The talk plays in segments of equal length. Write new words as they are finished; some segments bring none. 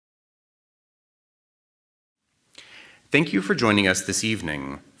Thank you for joining us this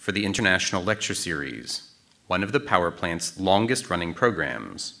evening for the International Lecture Series, one of the power plant's longest-running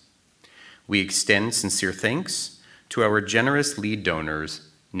programs. We extend sincere thanks to our generous lead donors,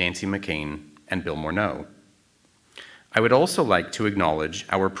 Nancy McCain and Bill Morneau. I would also like to acknowledge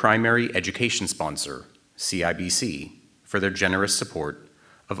our primary education sponsor, CIBC, for their generous support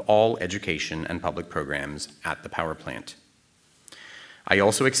of all education and public programs at the power plant. I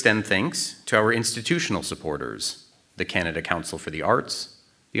also extend thanks to our institutional supporters, the Canada Council for the Arts,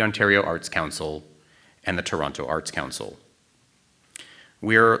 the Ontario Arts Council, and the Toronto Arts Council.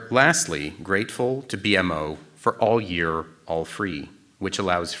 We are lastly grateful to BMO for All Year, All Free, which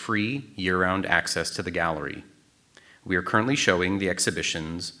allows free year-round access to the gallery. We are currently showing the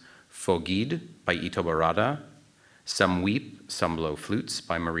exhibitions Faux Guide by Ito Barada, Some Weep, Some Blow Flutes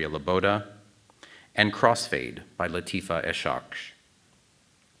by Maria Laboda, and Crossfade by Latifa Eshaksh.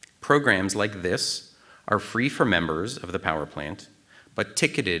 Programs like this are free for members of the power plant, but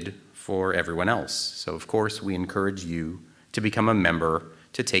ticketed for everyone else. So of course, we encourage you to become a member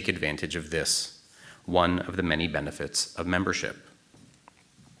to take advantage of this, one of the many benefits of membership.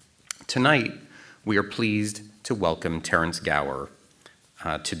 Tonight, we are pleased to welcome Terence Gower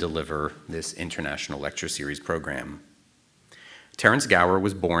to deliver this International Lecture Series program. Terence Gower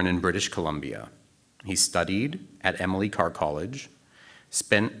was born in British Columbia. He studied at Emily Carr College,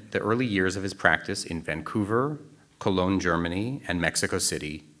 spent the early years of his practice in Vancouver, Cologne, Germany, and Mexico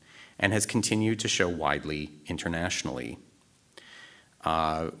City, and has continued to show widely internationally.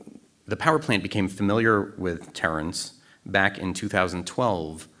 The power plant became familiar with Terence back in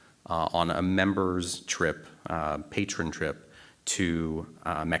 2012 on a members trip, patron trip, to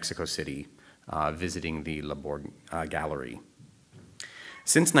Mexico City, visiting the Labor Gallery.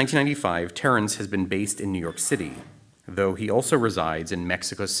 Since 1995, Terence has been based in New York City, though he also resides in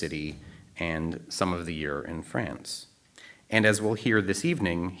Mexico City and some of the year in France. And as we'll hear this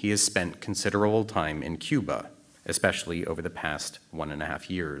evening, he has spent considerable time in Cuba, especially over the past 1.5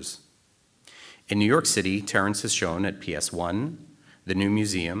 years. In New York City, Terence has shown at PS1, the New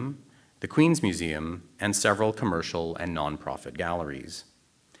Museum, the Queen's Museum, and several commercial and nonprofit galleries.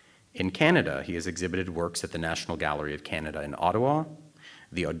 In Canada, he has exhibited works at the National Gallery of Canada in Ottawa,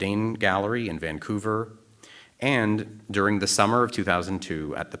 the Audain Gallery in Vancouver, and during the summer of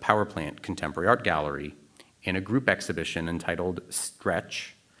 2002 at the Power Plant Contemporary Art Gallery in a group exhibition entitled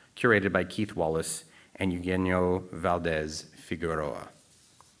Stretch, curated by Keith Wallace and Eugenio Valdez Figueroa.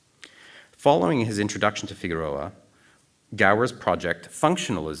 Following his introduction to Figueroa, Gower's project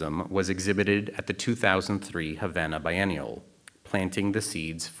Functionalism was exhibited at the 2003 Havana Biennial, planting the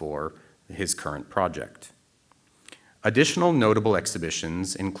seeds for his current project. Additional notable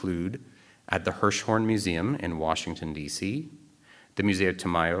exhibitions include at the Hirshhorn Museum in Washington, D.C., the Museo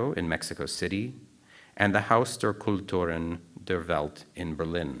Tamayo in Mexico City, and the Haus der Kulturen der Welt in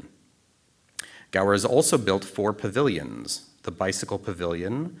Berlin. Gower has also built 4 pavilions: the Bicycle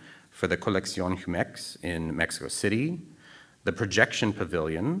Pavilion for the Colección Jumex in Mexico City, the Projection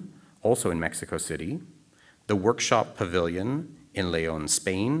Pavilion, also in Mexico City, the Workshop Pavilion in León,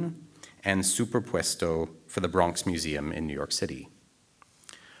 Spain, and Superpuesto for the Bronx Museum in New York City.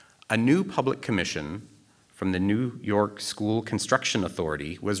 A new public commission from the New York School Construction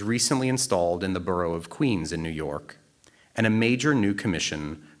Authority was recently installed in the borough of Queens in New York, and a major new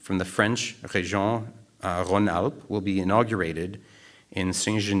commission from the French Région Rhône-Alpes will be inaugurated in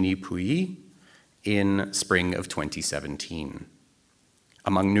Saint-Genis-Pouilly in spring of 2017.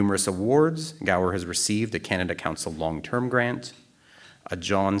 Among numerous awards, Gower has received a Canada Council Long-Term Grant, a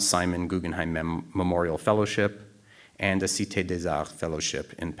John Simon Guggenheim Memorial Fellowship, and a Cité des Arts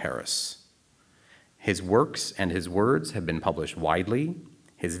Fellowship in Paris. His works and his words have been published widely,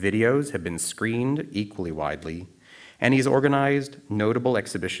 his videos have been screened equally widely, and he's organized notable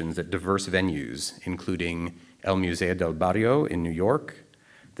exhibitions at diverse venues, including El Museo del Barrio in New York,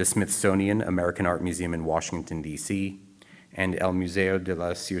 the Smithsonian American Art Museum in Washington, D.C., and El Museo de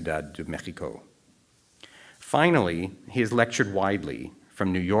la Ciudad de Mexico. Finally, he has lectured widely,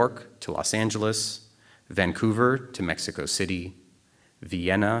 from New York to Los Angeles, Vancouver to Mexico City,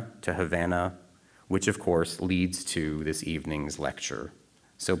 Vienna to Havana, which of course leads to this evening's lecture.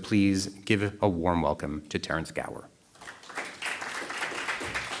 So please give a warm welcome to Terence Gower.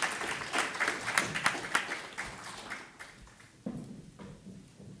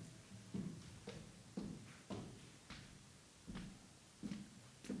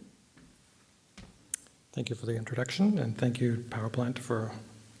 Thank you for the introduction, and thank you, Power Plant, for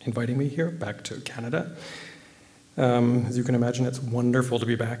inviting me here back to Canada. As you can imagine, it's wonderful to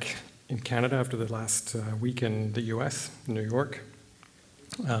be back in Canada after the last week in the US, New York.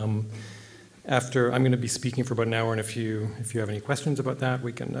 After, I'm going to be speaking for about an hour, and if you have any questions about that,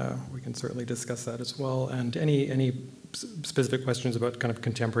 we can certainly discuss that as well. And any specific questions about kind of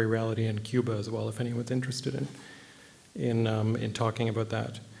contemporary reality in Cuba as well, if anyone's interested in talking about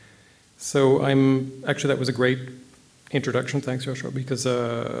that. So actually that was a great introduction, thanks Joshua, because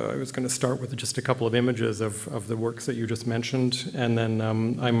I was going to start with just a couple of images of the works that you just mentioned, and then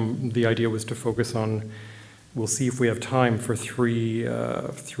the idea was to focus on, we'll see if we have time for three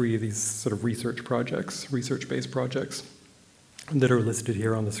of these sort of research-based projects that are listed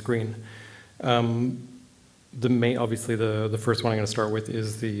here on the screen. Obviously the first one I'm going to start with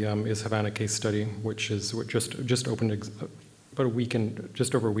is the Havana case study, which just opened about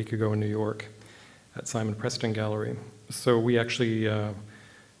just over a week ago in New York at Simon Preston Gallery. So we actually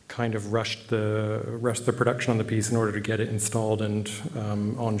kind of rushed the production on the piece in order to get it installed and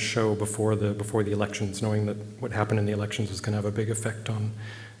on show before the elections, knowing that what happened in the elections was going to have a big effect on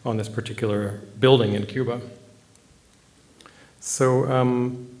this particular building in Cuba. So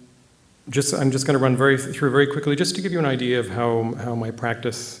I'm just going to run through very quickly, just to give you an idea of how my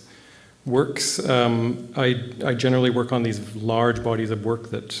practice works. I generally work on these large bodies of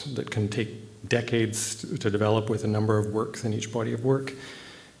work that can take decades to develop, with a number of works in each body of work.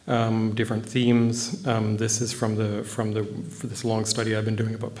 Different themes. This is for this long study I've been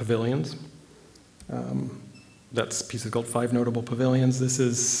doing about pavilions. That's a piece called 5 Notable Pavilions. This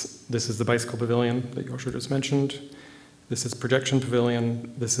is the bicycle pavilion that Joshua just mentioned. This is projection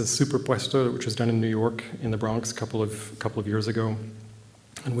pavilion. This is Superpuesto, which was done in New York, in the Bronx, a couple of years ago,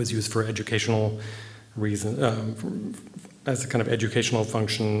 and was used for educational reason, as a kind of educational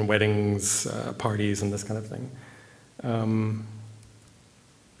function, weddings, parties, and this kind of thing.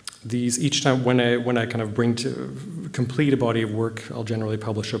 Each time when I kind of bring to complete a body of work, I'll generally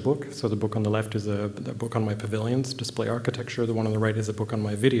publish a book. So the book on the left is a book on my pavilions, display architecture. The one on the right is a book on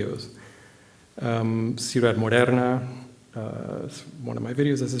my videos. Ciudad Moderna is one of my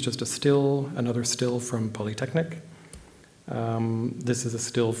videos. This is just a still, another still from Polytechnic. This is a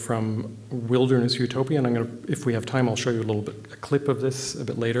still from Wilderness Utopia, and if we have time, I'll show you a clip of this a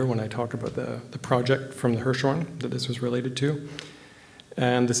bit later when I talk about the project from the Hirshhorn that this was related to.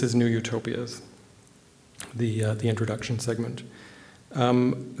 And this is New Utopias, the introduction segment.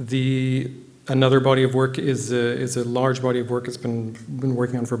 Another body of work is a large body of work it's been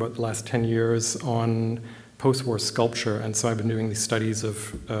working on for about the last 10 years on post-war sculpture, and so I've been doing these studies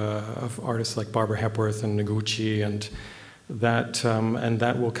of artists like Barbara Hepworth and Noguchi, and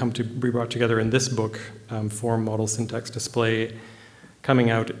that will come to be brought together in this book, Form, Model, Syntax, Display, coming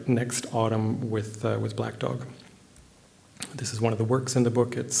out next autumn with Black Dog. This is one of the works in the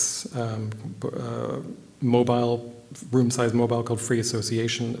book. It's mobile, room-sized mobile called Free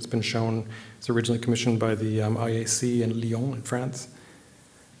Association. It's been shown. It's originally commissioned by the IAC in Lyon in France.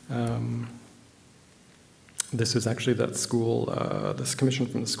 This is actually that school, this commission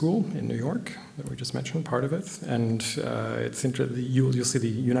from the school in New York that we just mentioned, part of it. And you'll see the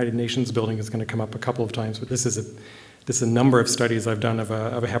United Nations building is going to come up a couple of times, but this is a number of studies I've done of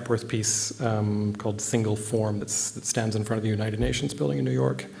a Hepworth piece called Single Form that stands in front of the United Nations building in New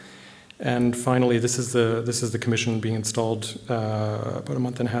York. And finally, this is the commission being installed about a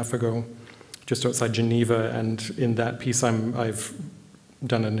month and a half ago, just outside Geneva. And in that piece, I've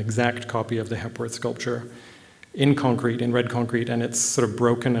done an exact copy of the Hepworth sculpture in concrete, in red concrete, and it's sort of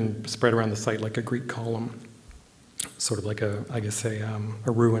broken and spread around the site like a Greek column, sort of like a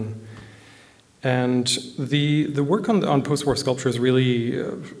ruin. And the work on post-war sculpture is really,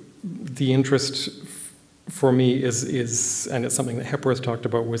 the interest for me is, and it's something that Hepworth talked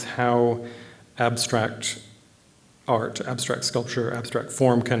about, was how abstract art, abstract sculpture, abstract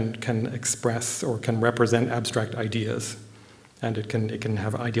form can express or can represent abstract ideas. And it can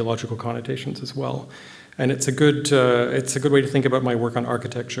have ideological connotations as well. And it's a good way to think about my work on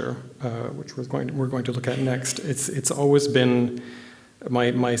architecture, which we're going to look at next. It's always been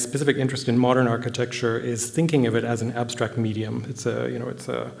my specific interest in modern architecture is thinking of it as an abstract medium.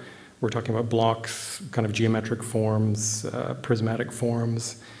 We're talking about blocks, kind of geometric forms, prismatic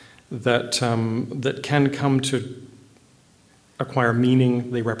forms that can come to acquire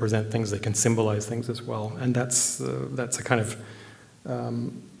meaning. They represent things. They can symbolize things as well. And that's a kind of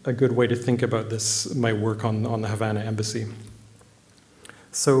a good way to think about my work on the Havana embassy.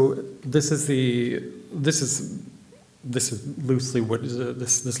 So this is loosely what is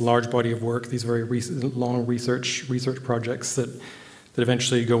this large body of work, these very long research projects that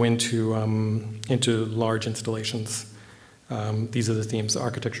eventually go into large installations. These are the themes: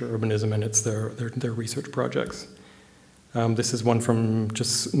 architecture, urbanism, and it's their research projects. This is one from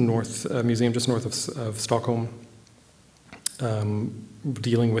just museum just north of Stockholm.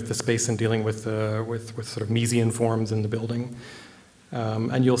 dealing with the space and dealing with sort of Miesian forms in the building.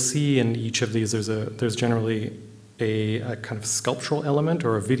 And you'll see in each of these there's generally a kind of sculptural element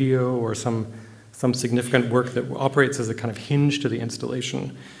or a video or some significant work that operates as a kind of hinge to the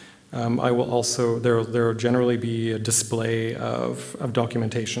installation. I will also, there will generally be a display of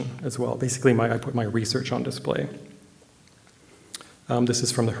documentation as well. Basically, I put my research on display. This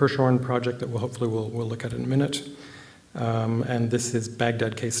is from the Hirshhorn project that we'll look at in a minute. And this is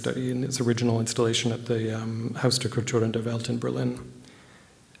Baghdad case study in its original installation at the Haus der Kultur und der Welt in Berlin.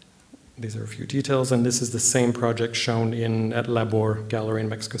 These are a few details, and this is the same project shown at Labor Gallery in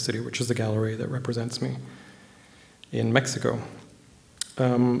Mexico City, which is the gallery that represents me in Mexico.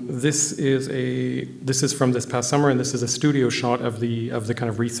 This is from this past summer, and this is a studio shot of the kind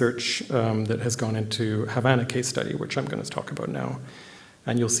of research that has gone into Havana case study, which I'm going to talk about now.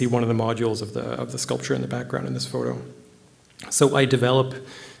 And you'll see one of the modules of the sculpture in the background in this photo. So I develop,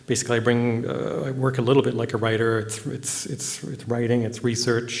 basically I work a little bit like a writer. It's writing, it's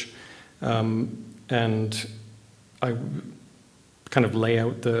research, and I kind of lay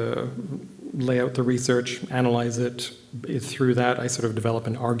out the research, analyze it. Through that, I sort of develop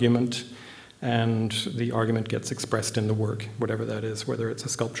an argument, and the argument gets expressed in the work, whatever that is, whether it's a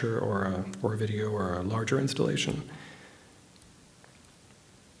sculpture or a video or a larger installation.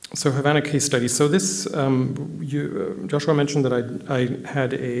 So Havana case study. So this, Joshua mentioned that I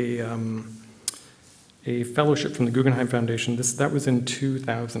had a fellowship from the Guggenheim Foundation. That was in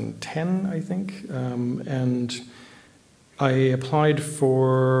 2010, I think, and I applied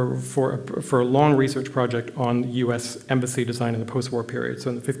for a long research project on US embassy design in the post-war period, so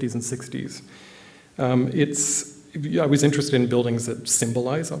in the 50s and 60s. I was interested in buildings that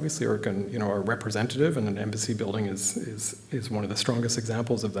symbolize, obviously, or are representative, and an embassy building is one of the strongest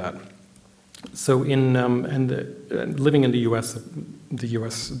examples of that. So living in the US, the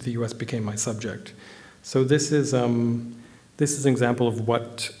US became my subject. So this is an example of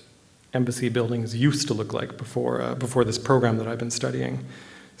what embassy buildings used to look like before this program that I've been studying.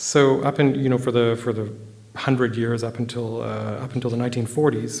 So for the 100 years up until the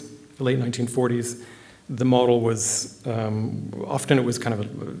 1940s, the late 1940s, the model was often it was kind of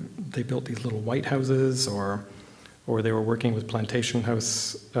they built these little white houses, or they were working with plantation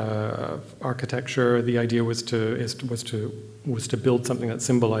house architecture. The idea was to build something that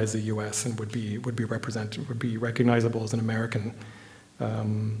symbolized the U.S. and would be recognizable as an American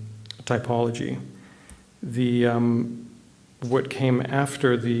typology. What came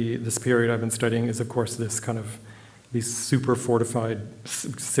after this period I've been studying is, of course, these super fortified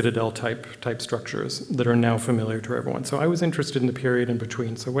citadel type structures that are now familiar to everyone. So I was interested in the period in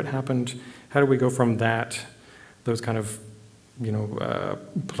between. So what happened? How do we go from those kind of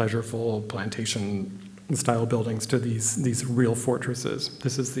pleasureful plantation style buildings to these real fortresses?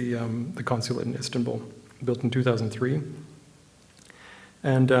 This is the consulate in Istanbul, built in 2003.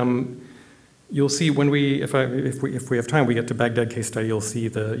 And you'll see if we have time, we get to Baghdad case study. You'll see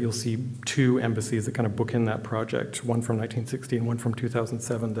two embassies that kind of bookend that project, one from 1960 and one from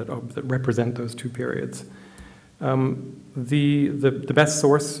 2007 that represent those two periods. The best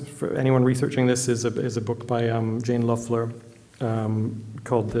source for anyone researching this is a book by Jane Loeffler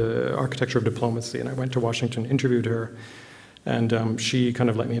called The Architecture of Diplomacy, and I went to Washington, interviewed her, and she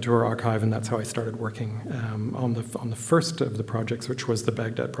kind of let me into her archive, and that's how I started working on the first of the projects, which was the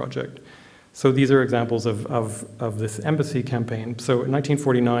Baghdad project. So these are examples of this embassy campaign. So in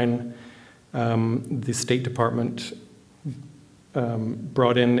 1949, the State Department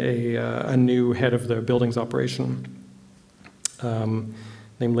brought in a new head of the buildings operation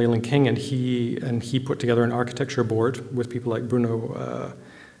named Leland King, and he put together an architecture board with people like Bruno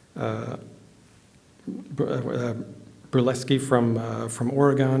Burleski from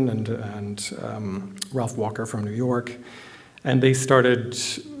Oregon and Ralph Walker from New York, and they started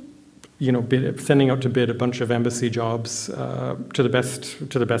sending out to bid a bunch of embassy jobs to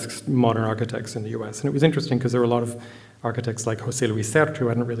the best modern architects in the U.S. And it was interesting because there were a lot of architects like José Luis Sert who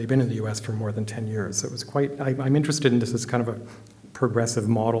hadn't really been in the U.S. for more than 10 years. So it was I'm interested in this as kind of a progressive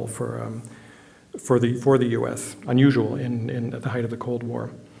model for the U.S., unusual at the height of the Cold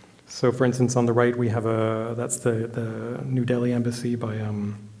War. So for instance, on the right we have that's the New Delhi embassy by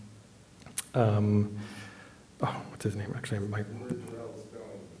what's his name actually?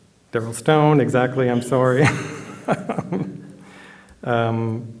 Daryl Stone, exactly, I'm sorry.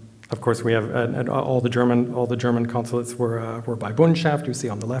 Of course, we have all the German consulates were by Bundschaft, you see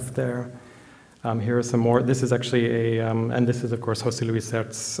on the left there. Here are some more. This is actually and this is, of course, José Luis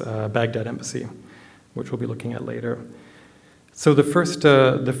Sert's Baghdad embassy, which we'll be looking at later. So the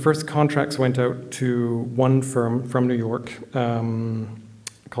first contracts went out to one firm from New York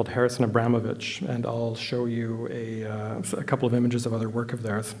called Harrison Abramovich, and I'll show you a couple of images of other work of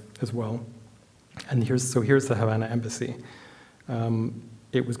theirs as well. And here's the Havana embassy.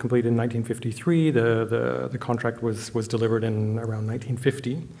 It was completed in 1953. The contract was delivered in around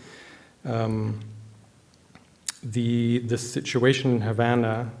 1950. The situation in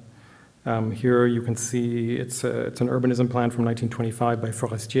Havana. Here you can see it's an urbanism plan from 1925 by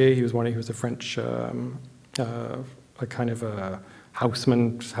Forestier. He was a French, a kind of a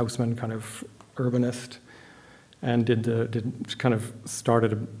houseman kind of urbanist, and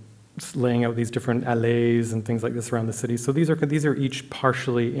started laying out these different allées and things like this around the city. So these are each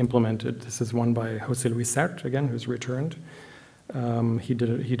partially implemented. This is one by José Luis Sert, again, who's returned. He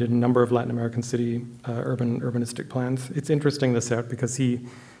did a number of Latin American city urbanistic plans. It's interesting, the Sert, because he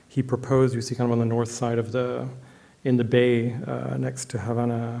proposed, you see kind of on the north side of in the bay next to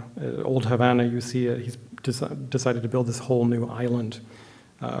Havana, Old Havana, you see he's decided to build this whole new island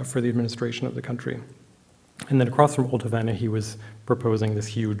for the administration of the country. And then across from Old Havana, he was proposing this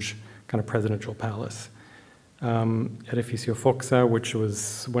huge kind of presidential palace. Edificio Foxa, which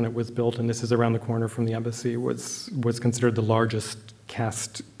was, when it was built, and this is around the corner from the embassy, was considered the largest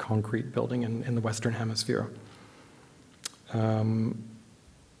cast concrete building in the Western Hemisphere.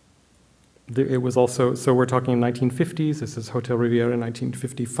 It was also, so we're talking 1950s, this is Hotel Riviera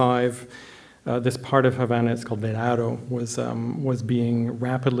 1955. This part of Havana, it's called Verado, was being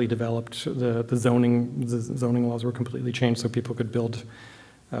rapidly developed. The zoning laws were completely changed so people could build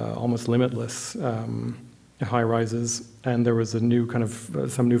almost limitless high rises, and there was a new kind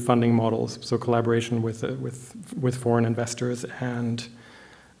of, some new funding models, so collaboration with foreign investors and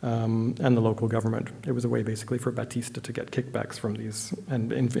the local government. It was a way basically for Batista to get kickbacks from these.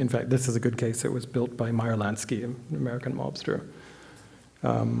 And in fact, this is a good case. It was built by Meyer Lansky, an American mobster.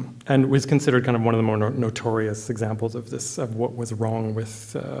 And was considered kind of one of the more notorious examples of this, of what was wrong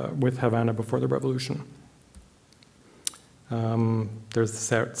with Havana before the revolution. There's the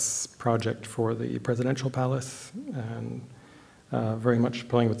Sert's project for the presidential palace, and very much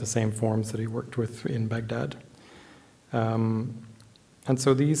playing with the same forms that he worked with in Baghdad. And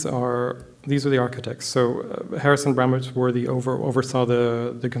so these are the architects. So Harrison Abramovich oversaw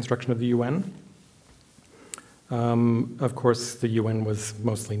the construction of the UN. Of course, the UN was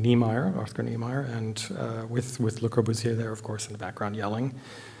mostly Niemeyer, Oscar Niemeyer, and with Le Corbusier there, of course, in the background yelling.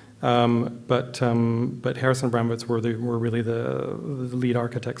 But Harrison Abramovich were really the lead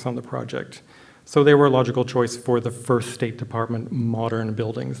architects on the project. So they were a logical choice for the first State Department modern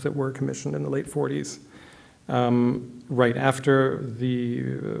buildings that were commissioned in the late 40s. Right after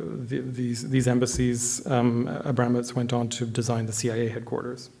these embassies, Abramovich went on to design the CIA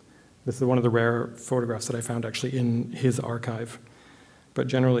headquarters. This is one of the rare photographs that I found actually in his archive. But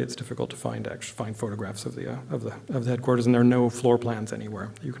generally, it's difficult to find photographs of the headquarters, and there are no floor plans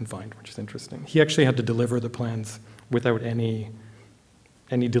anywhere that you can find, which is interesting. He actually had to deliver the plans without any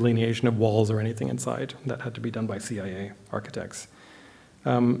delineation of walls or anything inside. That had to be done by CIA architects.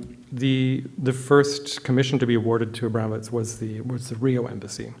 The first commission to be awarded to Abramovich was the Rio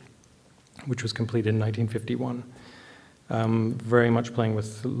Embassy, which was completed in 1951. Very much playing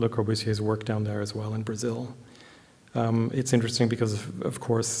with Le Corbusier's work down there as well in Brazil. It's interesting because, of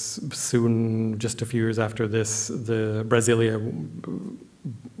course, soon, just a few years after this, the Brasilia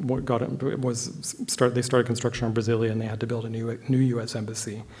they started construction on Brasilia, and they had to build a new U.S.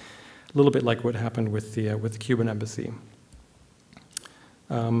 embassy, a little bit like what happened with the Cuban embassy.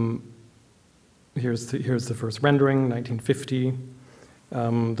 Here's the first rendering, 1950.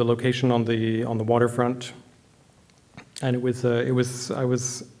 The location on the waterfront. And I was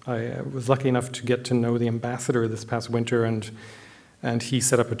lucky enough to get to know the ambassador this past winter, and he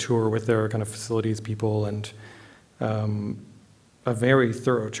set up a tour with their kind of facilities people, and a very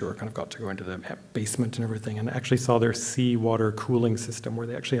thorough tour. Kind of got to go into the basement and everything, and actually saw their seawater cooling system, where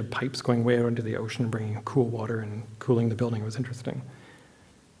they actually had pipes going way out into the ocean, bringing cool water and cooling the building. It was interesting.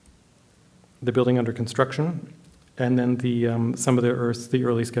 The building under construction. And then some of the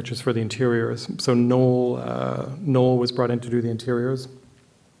early sketches for the interiors. So Noel was brought in to do the interiors,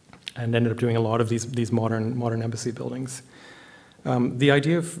 and ended up doing a lot of these modern embassy buildings. The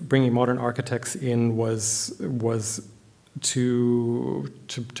idea of bringing modern architects in was to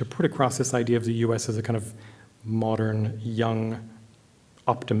put across this idea of the U.S. as a kind of modern, young,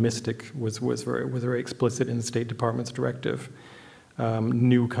 optimistic, was very explicit in the State Department's directive.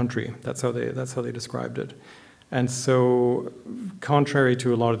 New country. That's how they described it. And so, contrary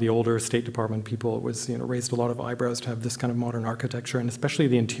to a lot of the older State Department people, it was, raised a lot of eyebrows to have this kind of modern architecture, and especially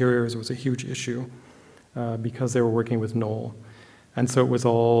the interiors was a huge issue because they were working with Knoll. And so it was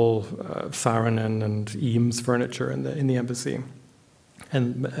all Saarinen and Eames furniture in the embassy.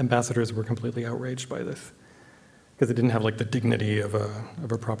 And ambassadors were completely outraged by this, because it didn't have like the dignity of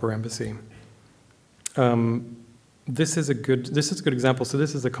a proper embassy. This is a good example. So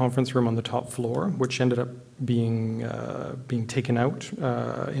this is a conference room on the top floor, which ended up being taken out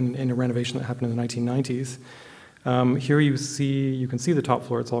in a renovation that happened in the 1990s. Here you can see the top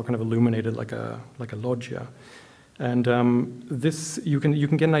floor. It's all kind of illuminated like a loggia. And this, you can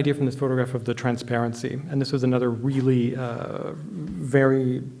get an idea from this photograph of the transparency. And this was another really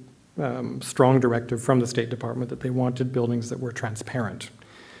very strong directive from the State Department, that they wanted buildings that were transparent.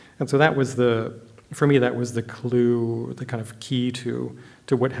 And so that was for me, that was the clue, the kind of key to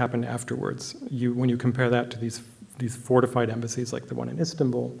what happened afterwards. When you compare that to these fortified embassies like the one in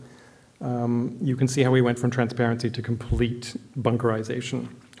Istanbul, you can see how we went from transparency to complete bunkerization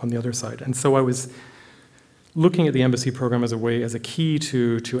on the other side. And so I was looking at the embassy program as a key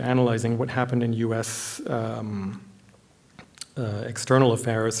to analyzing what happened in US external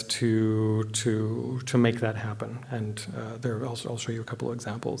affairs to make that happen. And I'll show you a couple of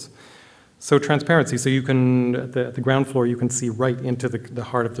examples. So transparency, so you can, at the ground floor, you can see right into the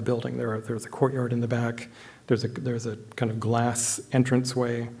heart of the building. There's a courtyard in the back. There's a kind of glass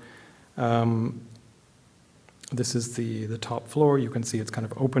entranceway. This is the top floor. You can see it's kind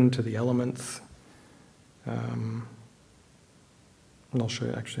of open to the elements. And I'll show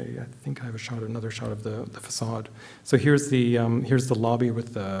you, actually, I think I have another shot of the facade. So here's the lobby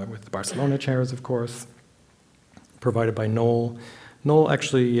with the Barcelona chairs, of course, provided by Knoll. Knoll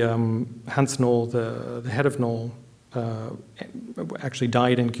actually, Hans Knoll, the head of Knoll, actually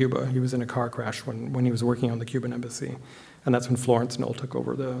died in Cuba. He was in a car crash when he was working on the Cuban embassy. And that's when Florence Knoll took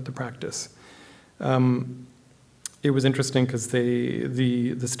over the practice. It was interesting because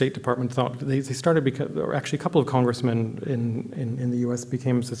the State Department thought, they started, or actually a couple of congressmen in the US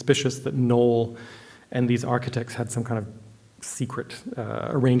became suspicious that Knoll and these architects had some kind of secret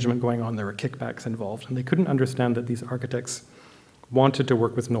arrangement going on. There were kickbacks involved. And they couldn't understand that these architects wanted to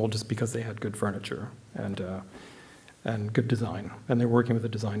work with Knoll just because they had good furniture and good design, and they're working with the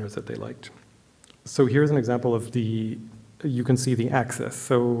designers that they liked. So here's an example of you can see the access.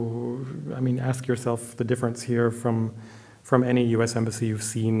 So, I mean, ask yourself the difference here from any US embassy you've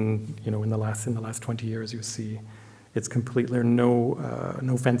seen, in the last 20 years. You see it's completely, there are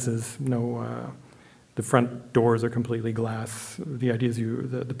no fences, the front doors are completely glass. The idea is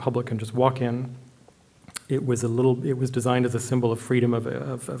the public can just walk in. It was designed as a symbol of freedom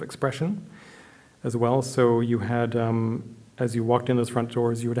of expression as well. So you had, as you walked in those front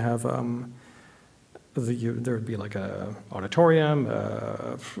doors, you would have, there would be like a auditorium,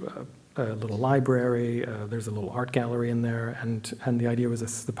 a little library, there's a little art gallery in there, and the idea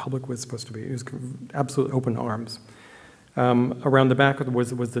was the public was supposed to be, it was absolutely open arms. Around the back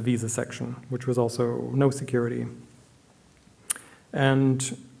was the visa section, which was also no security.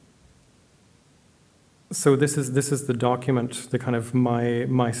 And so this is the document, the kind of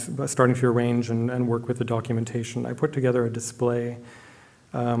my starting to arrange and work with the documentation. I put together a display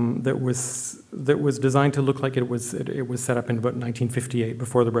that was designed to look like it was set up in about 1958,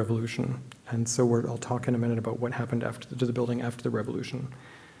 before the revolution. And so I'll talk in a minute about what happened to the building after the revolution.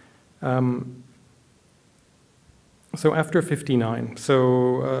 So after '59,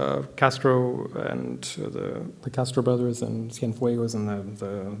 Castro and the Castro brothers and Cienfuegos and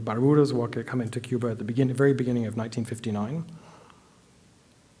the Barbudos come into Cuba at the very beginning of 1959.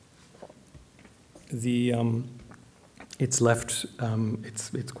 It's left.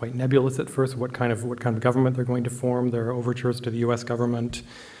 It's quite nebulous at first. What kind of government they're going to form? There are overtures to the U.S. government.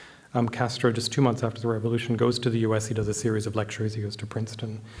 Castro, just 2 months after the revolution, goes to the U.S. He does a series of lectures. He goes to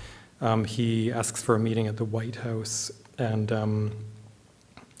Princeton. He asks for a meeting at the White House, and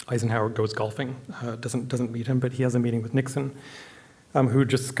Eisenhower goes golfing, doesn't meet him, but he has a meeting with Nixon, who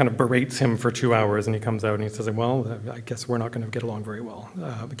just kind of berates him for 2 hours, and he comes out and he says, well, I guess we're not going to get along very well,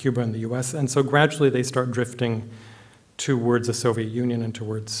 Cuba and the US. And so gradually they start drifting towards the Soviet Union and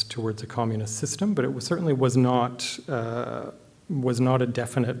towards a communist system, but it certainly was not a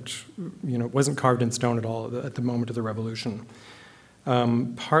definite, it wasn't carved in stone at all at the moment of the revolution.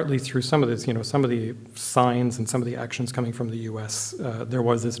 Partly through some of this, some of the signs and some of the actions coming from the U.S., there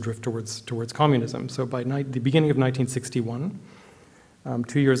was this drift towards communism. So by the beginning of 1961,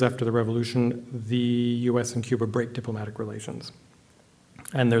 2 years after the revolution, the U.S. and Cuba break diplomatic relations,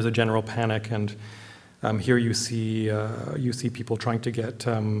 and there's a general panic. And here you see people trying to get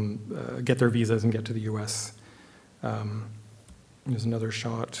their visas and get to the U.S. There's another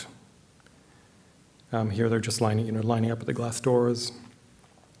shot. Here they're just lining up at the glass doors.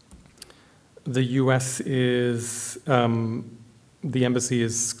 The U.S. is the embassy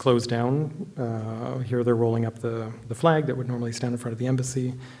is closed down. Here they're rolling up the flag that would normally stand in front of the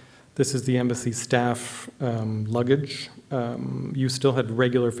embassy. This is the embassy staff luggage. You still had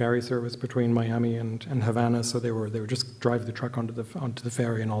regular ferry service between Miami and Havana, so they would just drive the truck onto the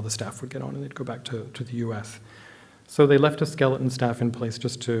ferry, and all the staff would get on and they'd go back to the U.S. So they left a skeleton staff in place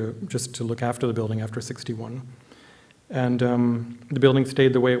just to look after the building after '61. And the building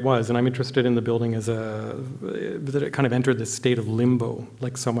stayed the way it was. And I'm interested in the building that it kind of entered this state of limbo,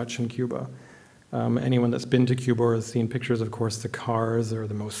 like so much in Cuba. Anyone that's been to Cuba or has seen pictures, of course, the cars are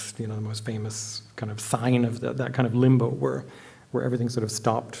the most famous kind of sign of that kind of limbo where everything sort of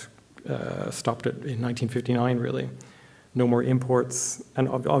stopped in 1959, really. No more imports. And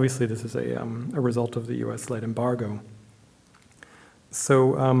obviously this is a result of the US-led embargo.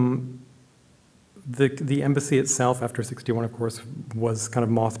 So the embassy itself after '61, of course, was kind of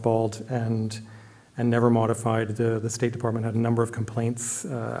mothballed and never modified. The State Department had a number of complaints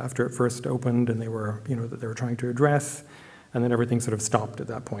after it first opened, and that they were trying to address, and then everything sort of stopped at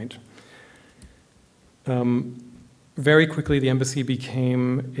that point. Very quickly, the embassy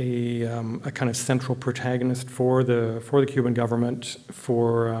became a kind of central protagonist for the Cuban government,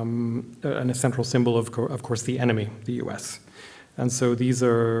 and a central symbol of course, the enemy, the U.S. And so these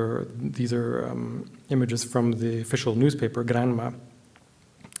are images from the official newspaper, Granma,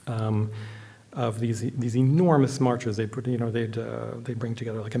 of these enormous marches. They bring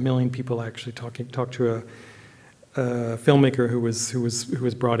together like 1 million people. I actually talked to a filmmaker who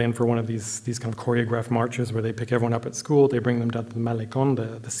was brought in for one of these kind of choreographed marches where they pick everyone up at school, they bring them down to the Malecon,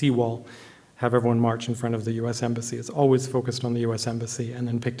 the seawall, have everyone march in front of the U.S. Embassy. It's always focused on the U.S. Embassy, and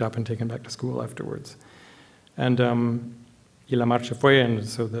then picked up and taken back to school afterwards. And y la marcha fue, and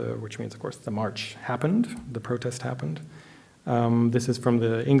so which means, of course, the march happened, the protest happened. This is from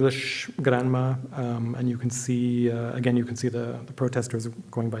the English Granma, and you can see, again, you can see the protesters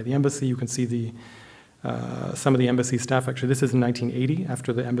going by the embassy. You can see some of the embassy staff. Actually, this is in 1980,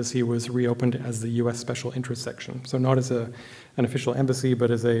 after the embassy was reopened as the U.S. Special Interest Section. So not as an official embassy, but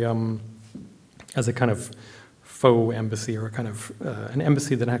as a kind of faux embassy, or a kind of an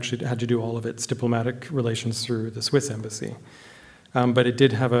embassy that actually had to do all of its diplomatic relations through the Swiss embassy. But it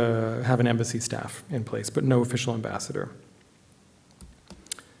did have an embassy staff in place, but no official ambassador.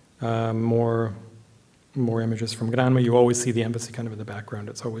 More images from Granma. You always see the embassy kind of in the background.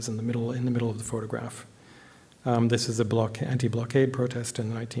 It's always in the middle of the photograph. This is a anti-blockade protest in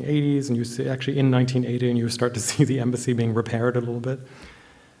the 1980s, and you see actually in 1980, and you start to see the embassy being repaired a little bit.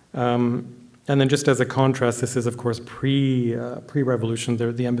 And then just as a contrast, this is of course pre-revolution.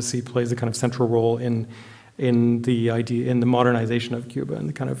 The embassy plays a kind of central role in the modernization of Cuba, and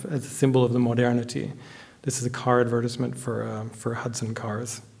the kind of as a symbol of the modernity. This is a car advertisement for Hudson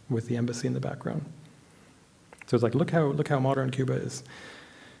cars with the embassy in the background. So it's like, look how modern Cuba is.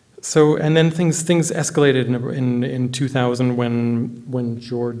 So, and then things escalated in 2000 when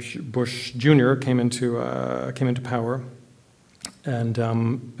George Bush Jr. came into power, and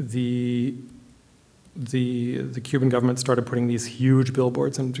the Cuban government started putting these huge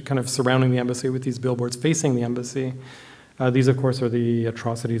billboards and kind of surrounding the embassy with these billboards facing the embassy. These, of course, are the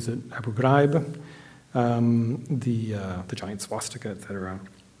atrocities at Abu Ghraib, the giant swastika, etc.,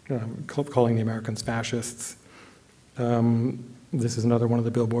 calling the Americans fascists. This is another one of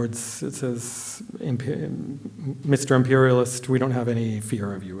the billboards. It says, "Mr. Imperialist, we don't have any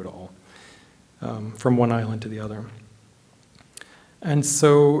fear of you at all," from one island to the other. And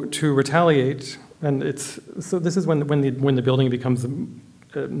so to retaliate, so this is when the building becomes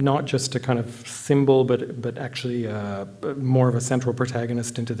not just a kind of symbol, but actually more of a central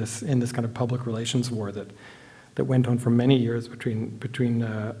protagonist in this kind of public relations war that went on for many years between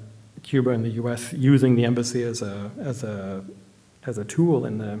Cuba and the U.S., using the embassy as a tool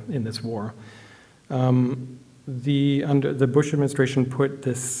in this war. Under the Bush administration put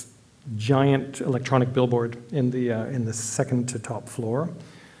this giant electronic billboard in the second to top floor,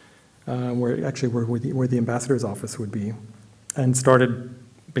 where the ambassador's office would be, and started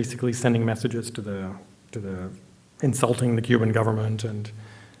basically sending messages to the insulting the Cuban government, and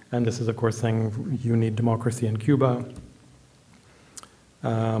this is of course saying you need democracy in Cuba.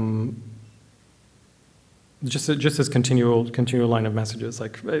 Just as continual line of messages.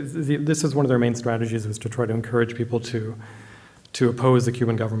 Like this is one of their main strategies, was to try to encourage people to oppose the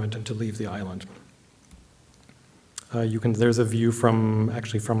Cuban government and to leave the island. There's a view from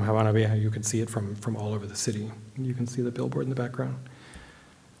Havana. You can see it from all over the city. You can see the billboard in the background.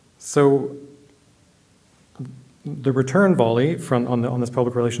 So the return volley on this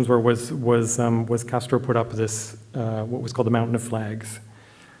public relations war was Castro put up this what was called the Mountain of Flags.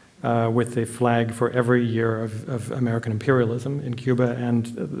 with a flag for every year of American imperialism in Cuba, and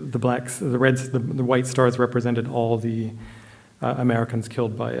the blacks, the reds, the white stars represented all the Americans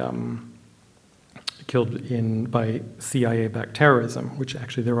killed by CIA-backed terrorism, which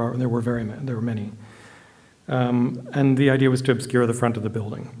actually there were many. And the idea was to obscure the front of the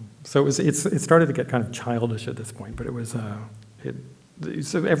building. So it started to get kind of childish at this point, but it was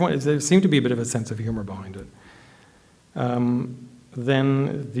so there seemed to be a bit of a sense of humor behind it.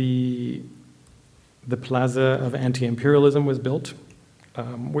 Then the Plaza of Anti-Imperialism was built,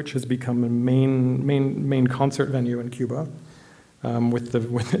 which has become a main concert venue in Cuba, with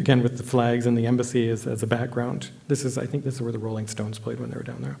the flags and the embassy as a background. I think this is where the Rolling Stones played when they were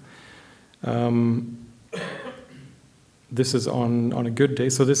down there. This is on a good day.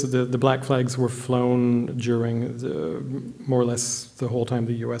 So this is the black flags were flown during more or less the whole time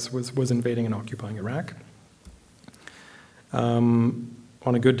the U.S. was invading and occupying Iraq. On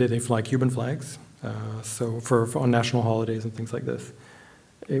a good day, they fly Cuban flags. So on national holidays and things like this.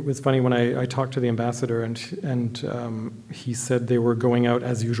 It was funny when I talked to the ambassador, and he said they were going out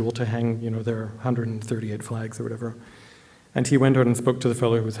as usual to hang, their 138 flags or whatever. And he went out and spoke to the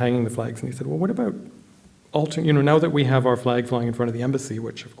fellow who was hanging the flags, and he said, "Well, what about now that we have our flag flying in front of the embassy,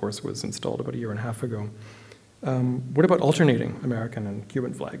 which of course was installed about 1.5 years ago, what about alternating American and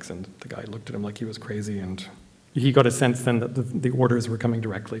Cuban flags?" And the guy looked at him like he was crazy, and he got a sense then that the orders were coming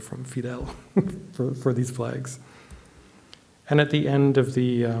directly from Fidel for these flags. And at the end of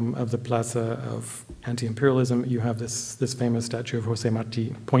the Plaza of Anti-Imperialism, you have this famous statue of Jose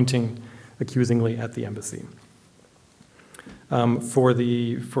Marti pointing accusingly at the embassy.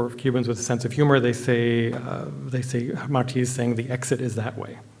 For Cubans with a sense of humor, they say Marti is saying the exit is that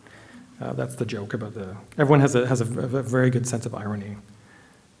way. That's the joke about everyone has a very good sense of irony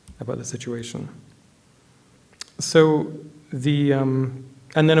about the situation. So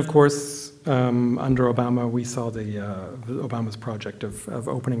and then of course under Obama we saw Obama's project of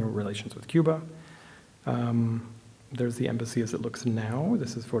opening relations with Cuba. There's the embassy as it looks now.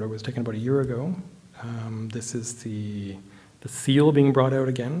 This photo was taken about 1 year ago. This is the seal being brought out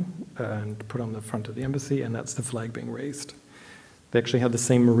again and put on the front of the embassy, and that's the flag being raised. They actually had the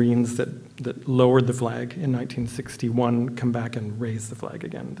same Marines that lowered the flag in 1961 come back and raise the flag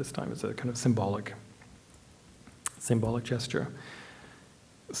again, this time as a kind of symbolic gesture.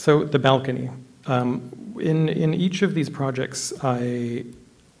 So the balcony. In each of these projects, I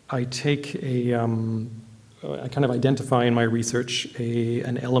take I kind of identify in my research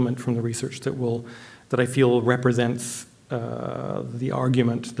an element from the research that I feel represents the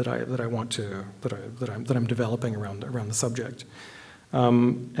argument that I'm developing around the subject.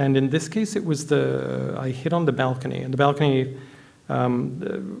 And in this case, it was I hit on the balcony, and the balcony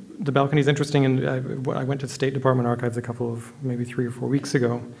is interesting. And I went to the State Department archives maybe 3 or 4 weeks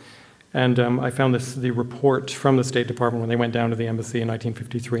ago, and I found the report from the State Department when they went down to the embassy in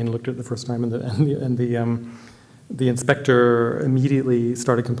 1953 and looked at it the first time, and the inspector immediately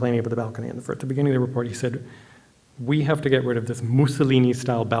started complaining about the balcony. And at the beginning of the report, he said, "We have to get rid of this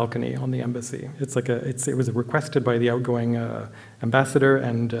Mussolini-style balcony on the embassy. It was requested by the outgoing ambassador,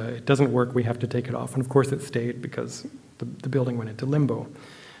 and it doesn't work. We have to take it off." And of course, it stayed because the building went into limbo.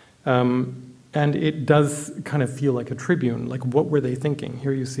 And it does kind of feel like a tribune. Like, what were they thinking?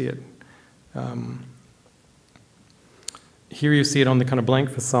 Here you see it. Here you see it on the kind of blank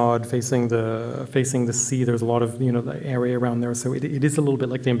facade facing the sea. There's a lot of the area around there. So it is a little bit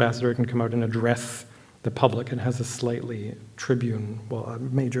like the ambassador can come out and address the public. It has a slightly tribune, a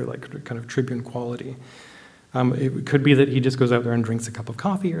major kind of tribune quality. It could be that he just goes out there and drinks a cup of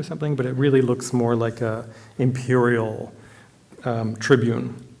coffee or something, but it really looks more like a imperial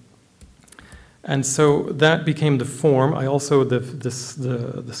tribune. And so that became the form. I also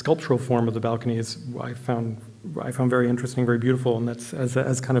the sculptural form of the balcony I found very interesting, very beautiful, and that's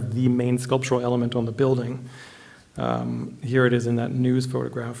as kind of the main sculptural element on the building. Here it is in that news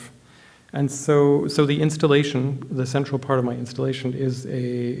photograph. And so the installation, the central part of my installation is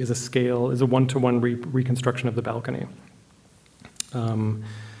a one-to-one reconstruction of the balcony.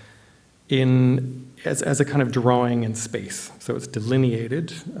 As a kind of drawing in space. So it's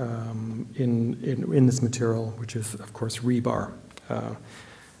delineated in this material, which is, of course, rebar.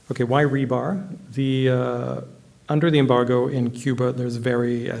 Okay, why rebar? Under the embargo in Cuba, there's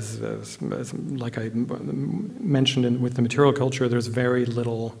like I mentioned with the material culture, there's very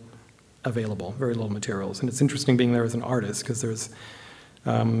little available, very little materials. And it's interesting being there as an artist, because there's,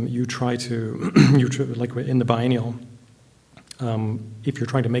 you try like in the biennial, if you're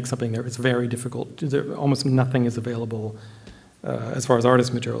trying to make something there, it's very difficult. Almost nothing is available as far as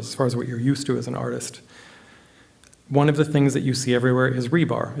artist materials, as far as what you're used to as an artist. One of the things that you see everywhere is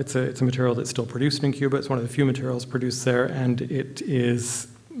rebar. It's a material that's still produced in Cuba. It's one of the few materials produced there, and it is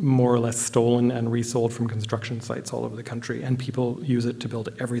more or less stolen and resold from construction sites all over the country, and people use it to build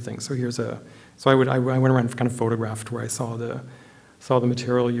everything. So I went around kind of photographed where I saw the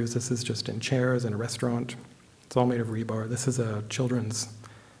material used. This is just in chairs in a restaurant. It's all made of rebar. This is a children's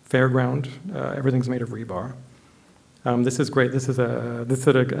fairground. Everything's made of rebar. This is great. This is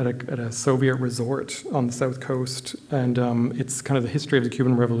at a Soviet resort on the south coast, and it's kind of the history of the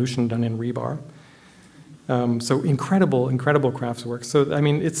Cuban Revolution done in rebar. So incredible crafts work. So I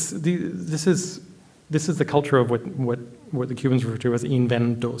mean, this is the culture of what the Cubans refer to as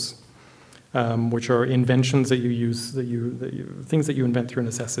inventos, which are inventions that you use, things that you invent through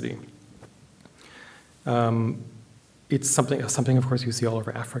necessity. It's something of course you see all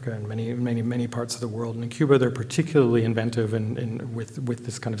over Africa and many parts of the world. And in Cuba, they're particularly inventive with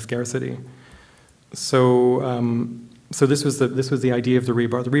this kind of scarcity. So this was the idea of the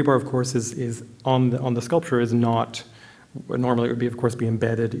rebar. The rebar, of course, is on the sculpture is not normally it would be, of course, be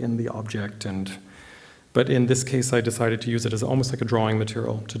embedded in the object, but in this case, I decided to use it as almost like a drawing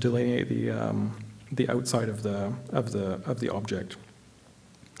material to delineate the outside of the object.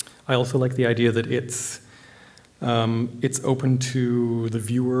 I also like the idea that it's open to the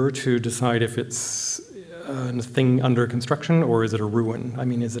viewer to decide if it's a thing under construction, or is it a ruin? I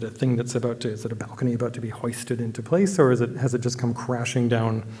mean, is it a thing is it a balcony about to be hoisted into place, or has it just come crashing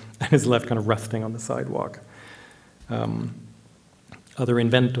down and is left kind of resting on the sidewalk? Other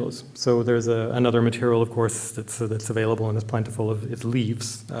inventos. So there's another material, of course, that's available and is plentiful of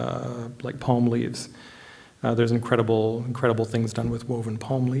leaves, like palm leaves. There's incredible things done with woven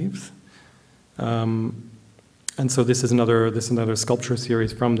palm leaves. And so this is another sculpture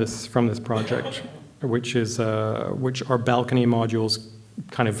series from this project, which are balcony modules,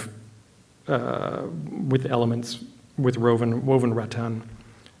 kind of with elements with woven rattan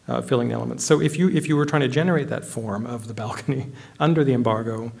filling the elements. So if you were trying to generate that form of the balcony under the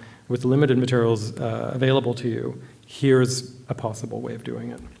embargo with limited materials available to you, here's a possible way of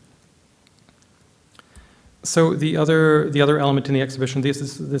doing it. So the other element in the exhibition, this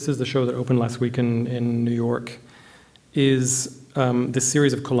is the show that opened last week in New York, is this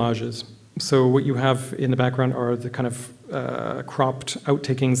series of collages. So what you have in the background are the kind of cropped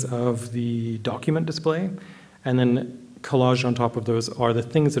outtakings of the document display, and then collaged on top of those are the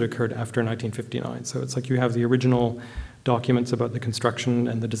things that occurred after 1959. So it's like you have the original documents about the construction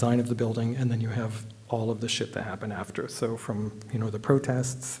and the design of the building, and then you have all of the shit that happened after. So from the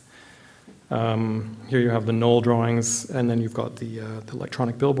protests. Here you have the knoll drawings, and then you've got the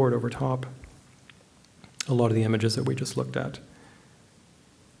electronic billboard over top. A lot of the images that we just looked at.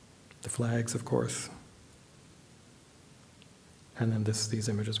 The flags, of course. And then these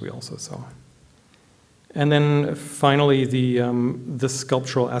images we also saw. And then finally, the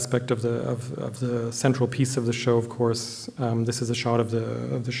sculptural aspect of the central piece of the show, of course. This is a shot of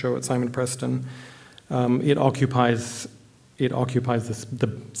the show at Simon Preston. It occupies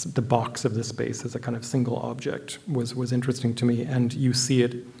the box of the space as a kind of single object was interesting to me, and you see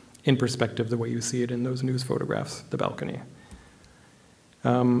it in perspective the way you see it in those news photographs, the balcony.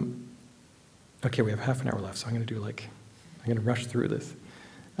 Okay, we have half an hour left, so I'm going to rush through this.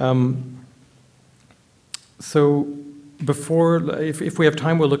 So if we have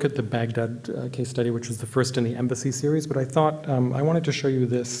time, we'll look at the Baghdad case study, which was the first in the embassy series, but I thought I wanted to show you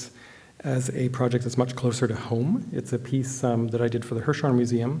this as a project that's much closer to home. It's a piece that I did for the Hirshhorn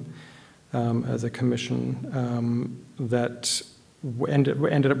Museum as a commission that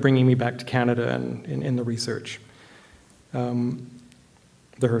ended up bringing me back to Canada and in the research.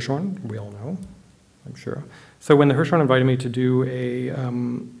 The Hirshhorn, we all know, I'm sure. So when the Hirshhorn invited me to do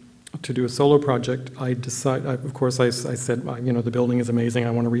a solo project, I said, the building is amazing.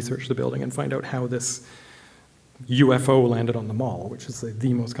 I want to research the building and find out how this UFO landed on the Mall, which is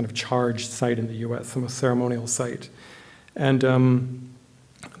the most kind of charged site in the US, the most ceremonial site. And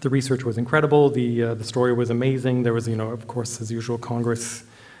the research was incredible. The story was amazing. There was, of course, as usual, Congress,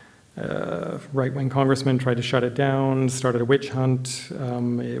 right-wing congressmen tried to shut it down, started a witch hunt.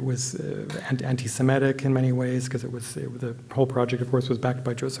 It was anti-Semitic in many ways, because the whole project, of course, was backed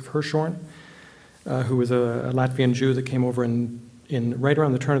by Joseph Hirshhorn, who was a Latvian Jew that came over right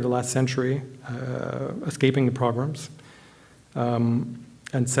around the turn of the last century, escaping the pogroms,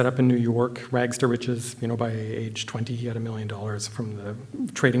 and set up in New York, rags to riches. By age 20, he had $1 million from the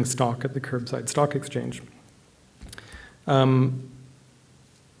trading stock at the Curbside Stock Exchange.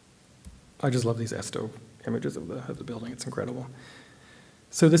 I just love these Esto images of the building. It's incredible.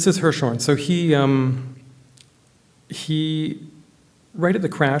 So this is Hirshhorn. So he Right at the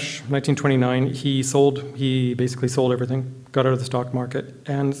crash, 1929, he basically sold everything, got out of the stock market,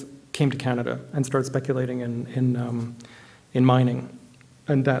 and came to Canada and started speculating in mining.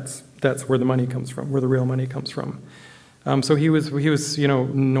 And that's where the money comes from, where the real money comes from. So he was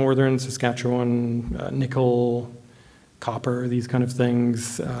northern Saskatchewan, nickel, copper, these kind of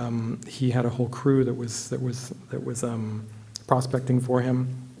things. He had a whole crew that was prospecting for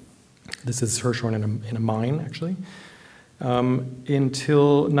him. This is Hirshhorn in a mine, actually.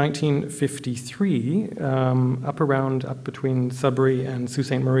 Until 1953, up between Sudbury and Sault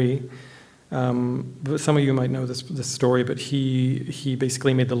Ste. Marie. Some of you might know this story, but he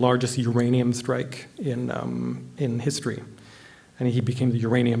basically made the largest uranium strike in history, and he became the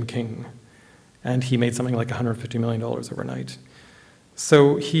uranium king, and he made something like $150 million overnight.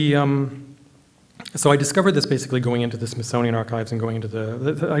 So So I discovered this basically going into the Smithsonian archives and going into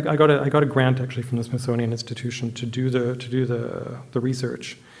I got a grant actually from the Smithsonian Institution to do the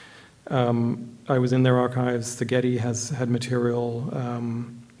research. I was in their archives. The Getty had material.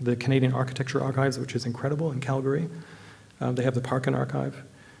 The Canadian Architecture Archives, which is incredible in Calgary. They have the Parkin Archive,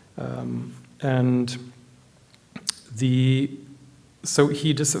 and so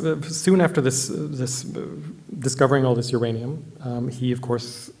he just soon after this discovering all this uranium, he of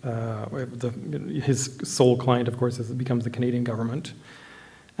course his sole client of course becomes the Canadian government,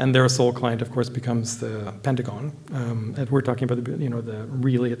 and their sole client of course becomes the Pentagon. And we're talking about the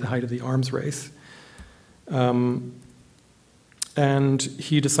really at the height of the arms race, and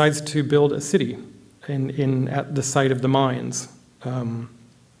he decides to build a city at the site of the mines.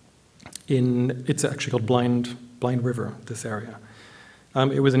 It's actually called Blind River, this area.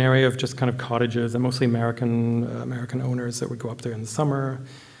 It was an area of just kind of cottages, and mostly American owners that would go up there in the summer.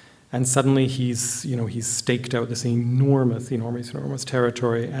 And suddenly he's staked out this enormous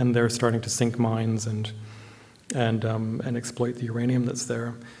territory, and they're starting to sink mines and exploit the uranium that's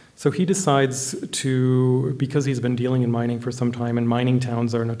there. So he decides to, because he's been dealing in mining for some time, and mining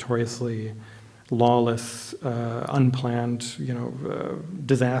towns are notoriously lawless, unplanned,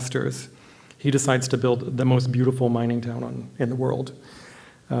 disasters. He decides to build the most beautiful mining town in the world.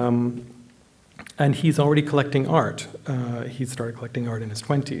 And he's already collecting art. He started collecting art in his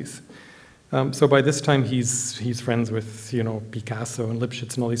 20s. So by this time, he's friends with Picasso and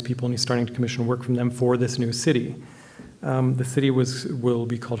Lipschitz and all these people, and he's starting to commission work from them for this new city. The city will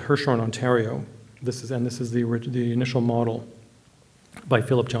be called Hirshhorn, Ontario. This is the initial model by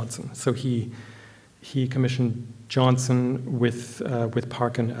Philip Johnson. So he commissioned Johnson with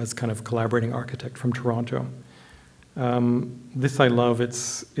Parkin as kind of collaborating architect from Toronto. This I love.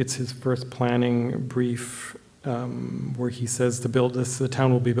 It's his first planning brief where he says the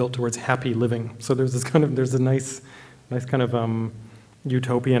town will be built towards happy living. So there's a nice kind of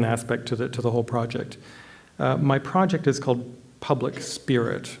utopian aspect to the whole project. My project is called Public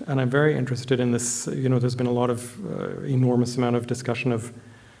Spirit, and I'm very interested in this. There's been a lot of enormous amount of discussion of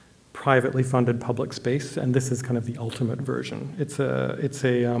privately funded public space, and this is kind of the ultimate version. It's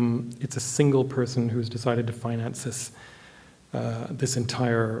a single person who's decided to finance this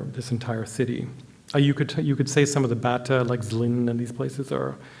entire city. You could say some of the Bata, like Zlin, and these places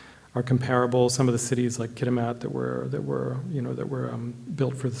are comparable. Some of the cities like Kitimat that were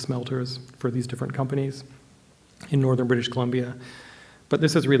built for the smelters for these different companies in northern British Columbia. But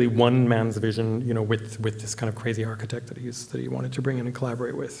this is really one man's vision, with this kind of crazy architect that he wanted to bring in and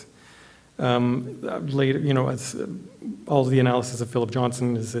collaborate with. Later, as all the analysis of Philip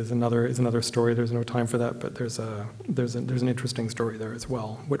Johnson is another story. There's no time for that, but there's an interesting story there as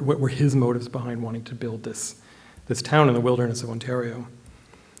well. What were his motives behind wanting to build this town in the wilderness of Ontario?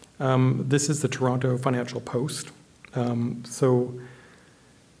 This is the Toronto Financial Post.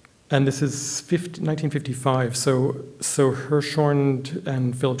 And this is 1955. So Hirshhorn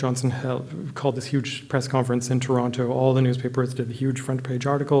and Philip Johnson called this huge press conference in Toronto. All the newspapers did huge front page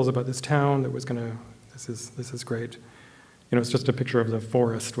articles about this town that was this is great. It's just a picture of the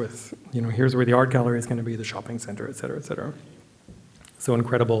forest with, here's where the art gallery is going to be, the shopping center, et cetera, et cetera. So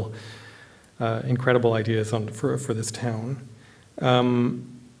incredible ideas for this town.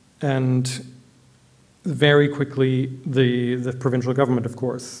 And very quickly, the provincial government, of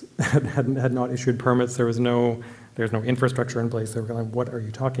course, had not issued permits. There's no infrastructure in place. They were going, what are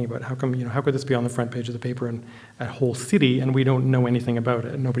you talking about? How come, how could this be on the front page of the paper in a whole city and we don't know anything about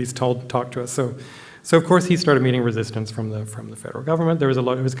it? Nobody's talked to us. So of course he started meeting resistance from the federal government. There was a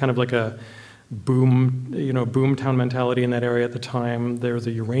lot. It was kind of like a boom town mentality in that area at the time. There was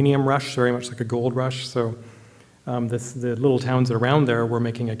a uranium rush, very much like a gold rush. So. The little towns around there were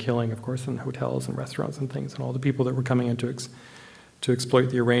making a killing, of course, in hotels and restaurants and things, and all the people that were coming in to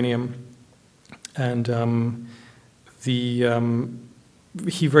exploit the uranium. And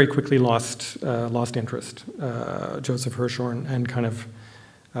he very quickly lost interest, Joseph Hirshhorn, and kind of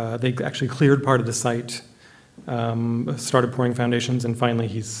they actually cleared part of the site, started pouring foundations, and finally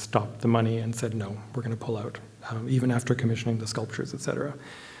he stopped the money and said, no, we're going to pull out, even after commissioning the sculptures, etc.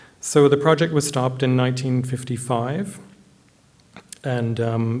 So the project was stopped in 1955,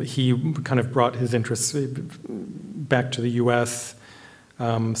 and he kind of brought his interests back to the US,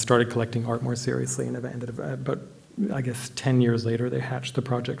 started collecting art more seriously, and ended up, about, I guess, 10 years later, they hatched the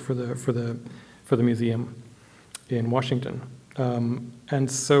project for the museum in Washington. And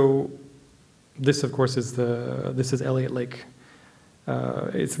so this, of course, is Elliott Lake.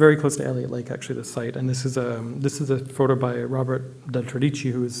 It's very close to Elliott Lake, actually, the site. And this is a photo by Robert Del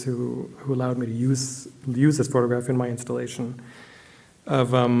Tredici, who allowed me to use this photograph in my installation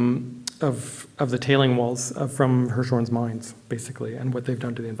of the tailing walls from Hirshhorn's mines, basically, and what they've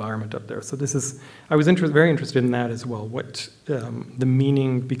done to the environment up there. So I was very interested in that as well. What the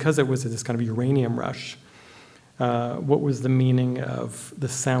meaning, because it was this kind of uranium rush. What was the meaning of the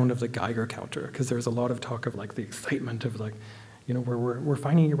sound of the Geiger counter? Because there's a lot of talk of like the excitement of like, you know, we're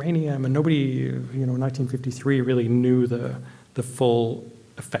finding uranium, and nobody, you know, in 1953 really knew the full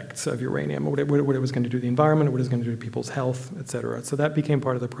effects of uranium, what it was going to do to the environment, what it was going to do to people's health, et cetera. So that became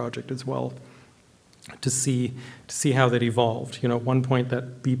part of the project as well, to see how that evolved. You know, at one point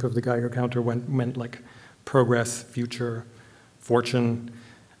that beep of the Geiger counter meant like progress, future, fortune,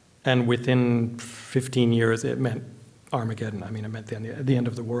 and within 15 years it meant Armageddon. I mean, it meant the end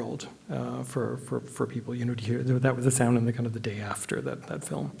of the world for people. You know, to hear that was the sound in the kind of the day after that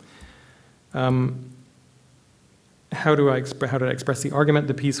film. How did I express the argument?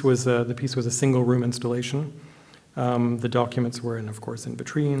 The piece was a single room installation. The documents were, of course, in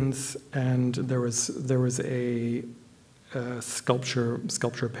vitrines, and there was a sculpture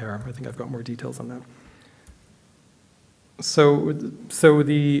pair. I think I've got more details on that. So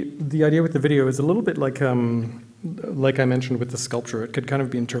the idea with the video is a little bit like I mentioned with the sculpture. It could kind of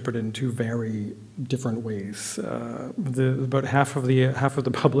be interpreted in two very different ways. About half of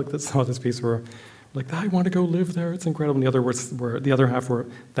the public that saw this piece were like, I want to go live there, it's incredible. And the other half were,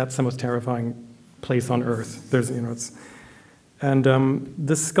 that's the most terrifying place on earth. The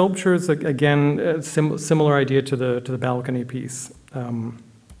sculptures, again, similar idea to the balcony piece.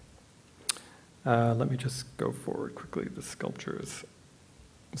 Let me just go forward quickly, the sculptures.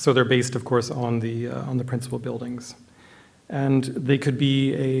 So they're based, of course, on the principal buildings. And they could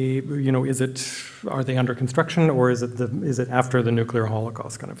be are they under construction, or is it after the nuclear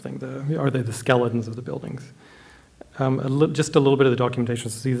holocaust kind of thing? Are they the skeletons of the buildings? Just a little bit of the documentation.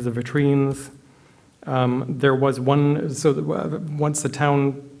 So these are the vitrines. There was one, once the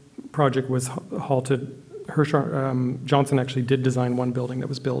town project was halted, Johnson actually did design one building that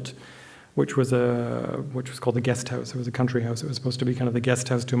was built, which was called the guest house. It was a country house. It was supposed to be kind of the guest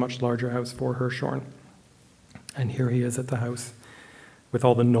house to a much larger house for Hirshhorn. And here he is at the house with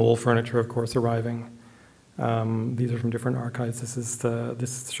all the Knoll furniture, of course, arriving. These are from different archives.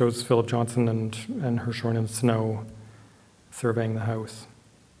 This shows Philip Johnson and Hirshhorn in the snow surveying the house.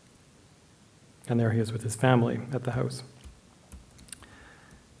 And there he is with his family at the house.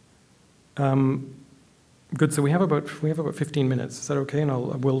 Good. So we have about 15 minutes. Is that okay?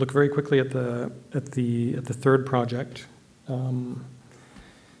 And we'll look very quickly at the third project.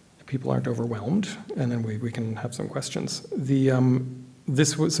 People aren't overwhelmed, and then we can have some questions.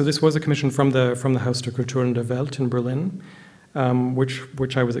 This was a commission from the Haus der Kultur und der Welt in Berlin,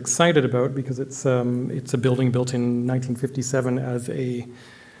 which I was excited about because it's a building built in 1957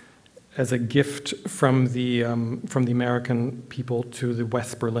 as a gift from the American people to the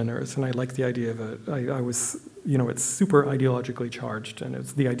West Berliners, and I like the idea of it. I was, you know, it's super ideologically charged, and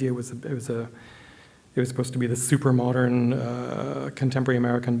the idea was it was supposed to be the super modern contemporary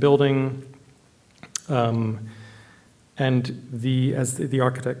American building, and as the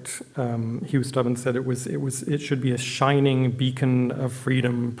architect Hugh Stubbins said, it should be a shining beacon of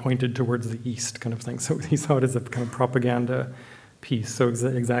freedom pointed towards the east, kind of thing. So he saw it as a kind of propaganda piece. So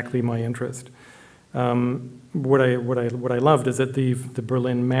exactly my interest. What I loved is that the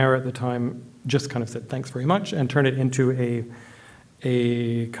Berlin mayor at the time just kind of said thanks very much and turned it into a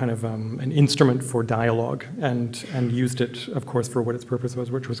kind of an instrument for dialogue, and used it, of course, for what its purpose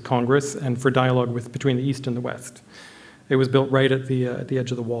was, which was Congress, and for dialogue between the East and the West. It was built right at the edge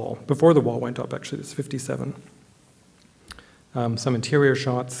of the wall, before the wall went up, actually. It's 57. Some interior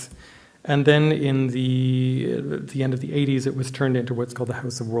shots. And then at the end of the 80s, it was turned into what's called the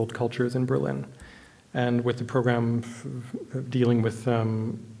House of World Cultures in Berlin. And with the program dealing with,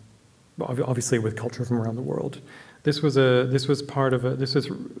 obviously with culture from around the world. This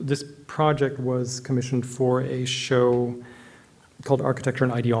project was commissioned for a show called Architecture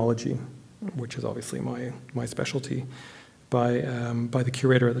and Ideology, which is obviously my specialty, by the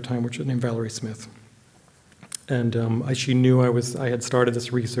curator at the time, which was named Valerie Smith. And she knew I had started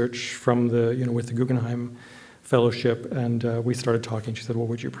this research from with the Guggenheim Fellowship, and we started talking. She said, well,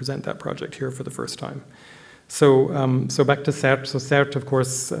 would you present that project here for the first time? So back to CERT. So CERT, of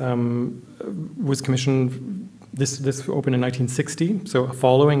course, was commissioned, this opened in 1960, so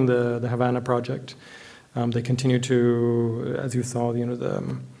following the Havana project. They continued to, as you saw,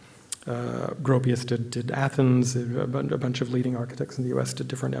 Gropius did Athens, a bunch of leading architects in the US did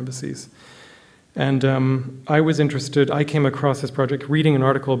different embassies. And I was interested, I came across this project reading an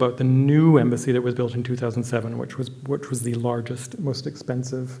article about the new embassy that was built in 2007, which was the largest, most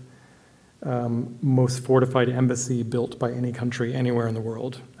expensive, most fortified embassy built by any country anywhere in the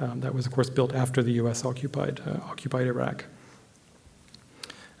world. That was, of course, built after the US occupied Iraq.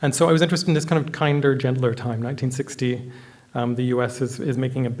 And so I was interested in this kind of kinder, gentler time, 1960. The US is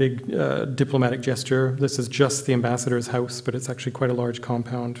making a big diplomatic gesture. This is just the ambassador's house, but it's actually quite a large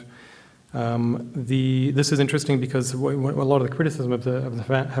compound. This is interesting because a lot of the criticism of the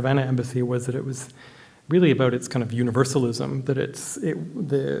Havana embassy was that it was really about its kind of universalism, that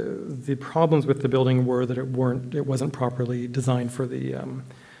the problems with the building were that it wasn't properly designed for the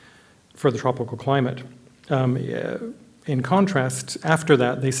tropical climate. In contrast, after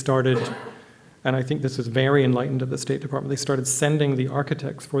that, they started, and I think this is very enlightened of the State Department, they started sending the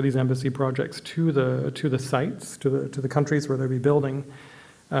architects for these embassy projects to the sites, to the countries where they'd be building,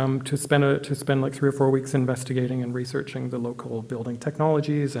 to spend like 3 or 4 weeks investigating and researching the local building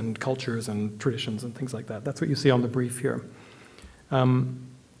technologies and cultures and traditions and things like that. That's what you see on the brief here.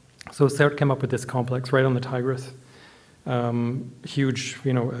 So CERT came up with this complex right on the Tigris.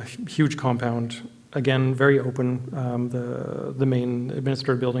 Huge compound. Again, very open. The main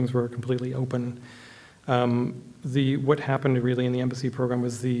administrative buildings were completely open. What happened really in the embassy program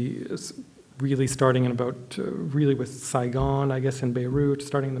was really starting in really with Saigon, I guess, in Beirut,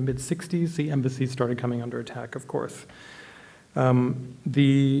 starting in the mid-60s, the embassies started coming under attack, of course.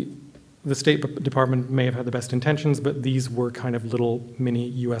 The State Department may have had the best intentions, but these were kind of little mini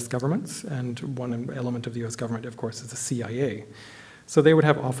US governments, and one element of the US government, of course, is the CIA. So they would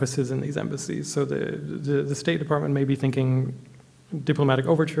have offices in these embassies. So the State Department may be thinking diplomatic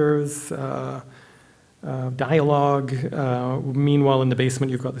overtures, dialogue. Meanwhile, in the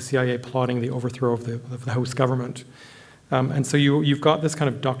basement, you've got the CIA plotting the overthrow of the host government. And so you've got this kind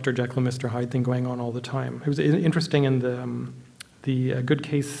of Dr. Jekyll and Mr. Hyde thing going on all the time. It was interesting in the good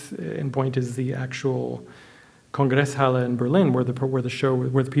case in point is the actual Kongresshalle in Berlin, where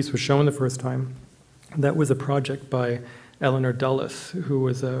the piece was shown the first time. That was a project by Eleanor Dulles, who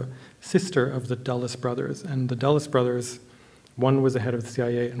was a sister of the Dulles brothers. And the Dulles brothers, one was the head of the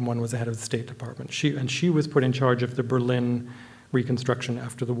CIA and one was the head of the State Department. She was put in charge of the Berlin reconstruction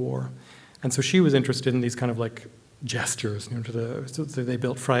after the war. And so she was interested in these kind of like gestures. So they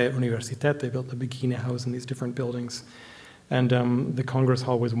built Freie Universität, they built the Bikini House and these different buildings. And the Congress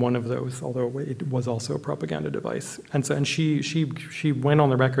Hall was one of those, although it was also a propaganda device. And she went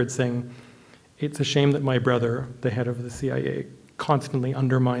on the record saying, it's a shame that my brother, the head of the CIA, constantly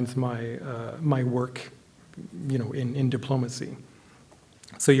undermines my work, in diplomacy.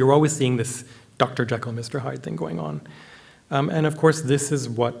 So you're always seeing this Dr. Jekyll, Mr. Hyde thing going on. And of course, this is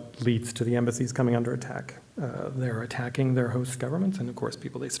what leads to the embassies coming under attack. They're attacking their host governments, and of course,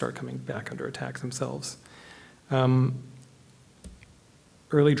 they start coming back under attack themselves.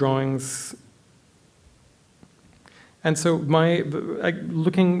 Early drawings. And so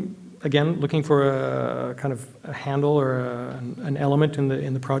looking for a kind of a handle or an element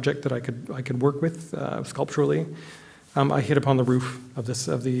in the project that I could work with sculpturally. I hit upon the roof of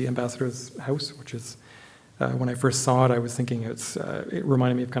the ambassador's house, which is when I first saw it, I was thinking it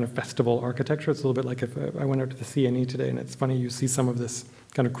reminded me of kind of festival architecture. It's a little bit like if I went out to the CNE today, and it's funny, you see some of this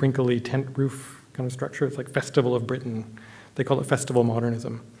kind of crinkly tent roof kind of structure. It's like Festival of Britain. They call it festival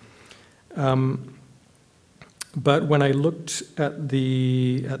modernism. But when I looked at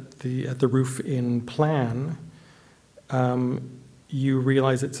the roof in plan, you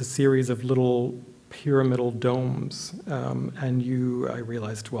realize it's a series of little pyramidal domes, and I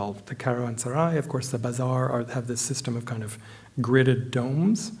realized, well, the Caravanserai, of course, the Bazaar have this system of kind of gridded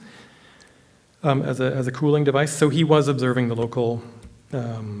domes as a cooling device. So he was observing the local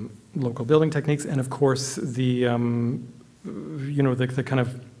building techniques, and of course the kind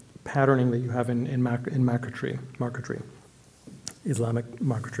of patterning that you have in marquetry, Islamic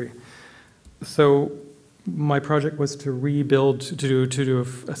marquetry. So my project was to rebuild, to do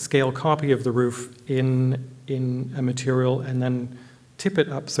a scale copy of the roof in a material and then tip it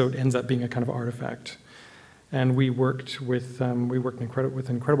up so it ends up being a kind of artifact. And we worked with with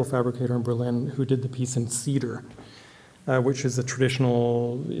an incredible fabricator in Berlin who did the piece in cedar, which is a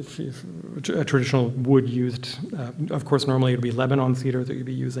traditional wood used. Of course, normally it would be Lebanon cedar that you'd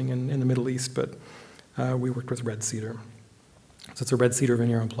be using in the Middle East, but we worked with red cedar. So it's a red cedar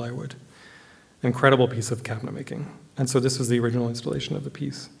veneer on plywood. Incredible piece of cabinet making. And so this was the original installation of the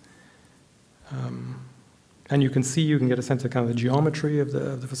piece. And you can get a sense of kind of the geometry of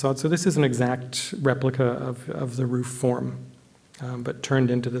the facade. So this is an exact replica of the roof form, but turned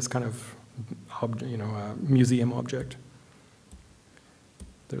into this kind of museum object.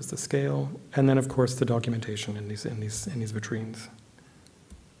 There's the scale, and then of course the documentation in these vitrines.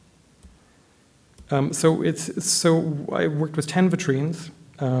 So I worked with 10 vitrines.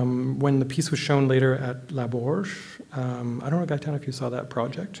 When the piece was shown later at La Bourge, I don't know, Gaetan, if you saw that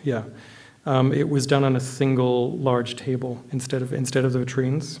project. Yeah. It was done on a single large table instead of the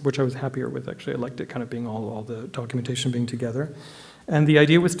vitrines, which I was happier with, actually. I liked it kind of being all the documentation being together. And the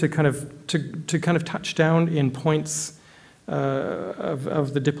idea was to kind of touch down in points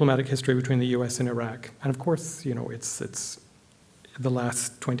of the diplomatic history between the US and Iraq. And of course, it's the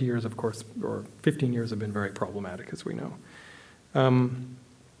last 20 years, of course, or 15 years have been very problematic, as we know.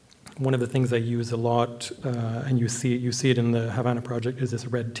 One of the things I use a lot, and you see it in the Havana project, is this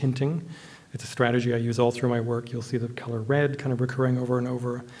red tinting. It's a strategy I use all through my work. You'll see the color red kind of recurring over and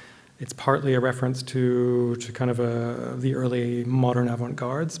over. It's partly a reference to kind of the early modern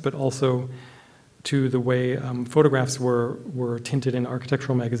avant-gardes, but also to the way photographs were tinted in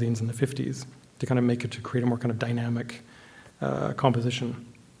architectural magazines in the 50s to kind of to create a more kind of dynamic composition.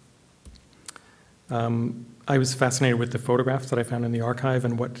 I was fascinated with the photographs that I found in the archive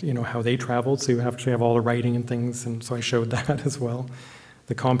and how they traveled. So you actually have all the writing and things, and so I showed that as well.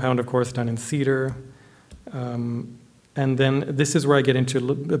 The compound, of course, done in cedar. And then this is where I get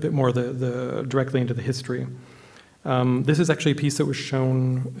into a bit more directly into the history. This is actually a piece that was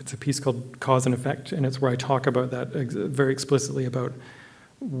shown. It's a piece called Cause and Effect, and it's where I talk about that very explicitly, about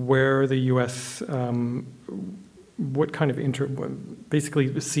where the U.S. What kind of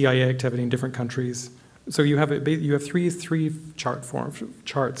basically CIA activity in different countries. So you have three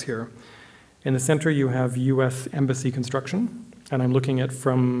charts here. In the center, you have U.S. embassy construction, and I'm looking at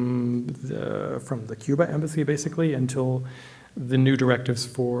from the Cuba embassy basically until the new directives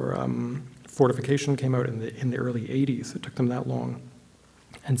for fortification came out in the early 80s. It took them that long.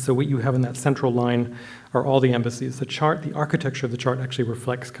 And so what you have in that central line are all the embassies. The architecture of the chart actually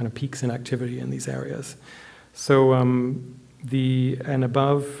reflects kind of peaks in activity in these areas. So below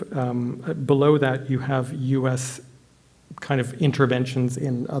that you have U.S. kind of interventions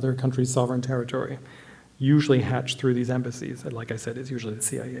in other countries' sovereign territory, usually hatched through these embassies. And like I said, it's usually the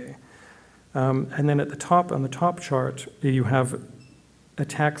CIA. And then on the top chart, you have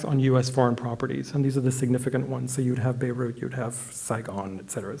attacks on U.S. foreign properties, and these are the significant ones. So you'd have Beirut, you'd have Saigon,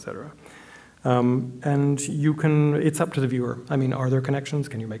 et cetera, et cetera. And it's up to the viewer. I mean, are there connections?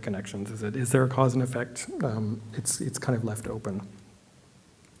 Can you make connections? Is there a cause and effect? It's kind of left open.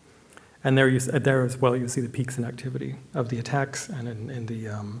 And there as well, you see the peaks in activity of the attacks and in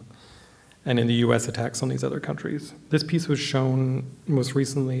the U.S. attacks on these other countries. This piece was shown most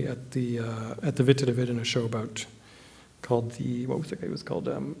recently at the Witte de Witt in a show called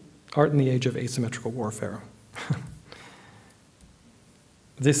Art in the Age of Asymmetrical Warfare.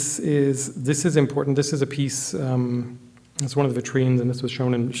 This is important. This is a piece. It's one of the vitrines, and this was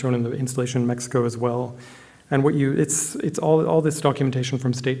shown in the installation in Mexico as well. And it's all this documentation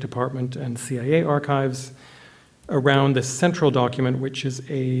from State Department and CIA archives around this central document, which is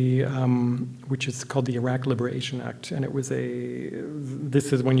called the Iraq Liberation Act, and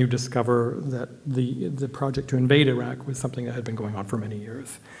this is when you discover that the project to invade Iraq was something that had been going on for many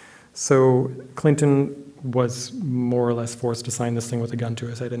years. So Clinton was more or less forced to sign this thing with a gun to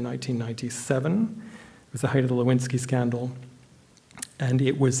his head in 1997. It was the height of the Lewinsky scandal. And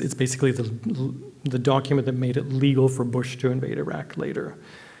it's basically the document that made it legal for Bush to invade Iraq later.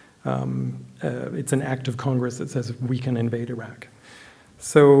 It's an act of Congress that says we can invade Iraq.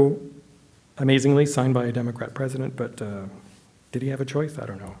 So amazingly, signed by a Democrat president, but did he have a choice? I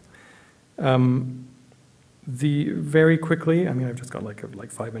don't know. Very quickly, I mean, I've just got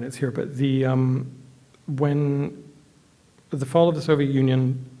like 5 minutes here, but when the fall of the Soviet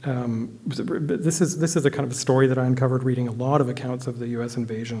Union, this is a kind of a story that I uncovered reading a lot of accounts of the U.S.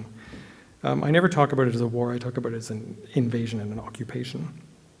 invasion. I never talk about it as a war. I talk about it as an invasion and an occupation.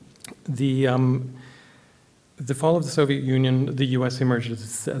 The fall of the Soviet Union, the U.S. emerged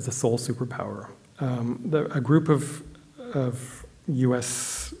as a sole superpower. A group of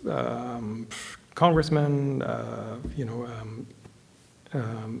U.S. Congressmen,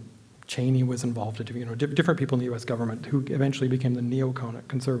 Cheney was involved, different people in the US government who eventually became the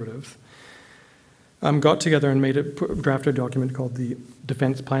neo-conservatives, got together and drafted a document called the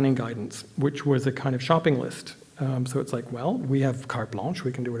Defense Planning Guidance, which was a kind of shopping list. So it's like, well, we have carte blanche,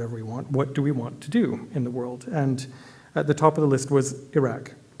 we can do whatever we want. What do we want to do in the world? And at the top of the list was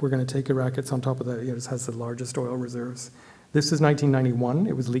Iraq. We're going to take Iraq, it's on top of it has the largest oil reserves. This is 1991,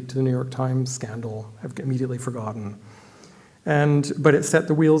 it was leaked to the New York Times, scandal, I've immediately forgotten. But it set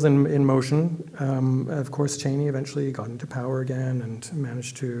the wheels in motion. Of course, Cheney eventually got into power again and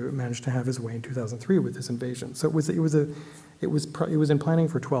managed to have his way in 2003 with this invasion. So it was in planning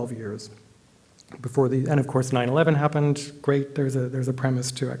for 12 years before and of course 9/11 happened. Great, there's a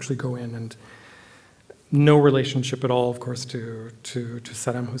premise to actually go in, and no relationship at all, of course, to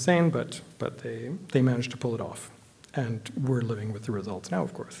Saddam Hussein, but they managed to pull it off, and we're living with the results now,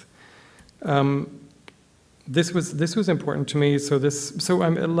 of course. This was important to me. So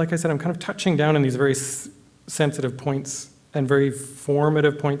I'm, like I said, I'm kind of touching down on these very sensitive points and very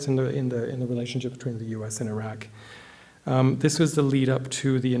formative points in the relationship between the U.S. and Iraq. This was the lead up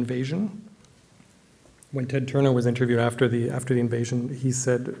to the invasion. When Ted Turner was interviewed after the invasion, he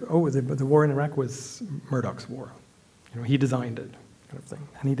said, "Oh, the war in Iraq was Murdoch's war. He designed it, kind of thing,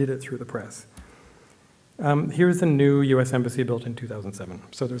 and he did it through the press." Here's the new U.S. Embassy built in 2007.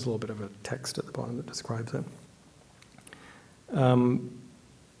 So there's a little bit of a text at the bottom that describes it. I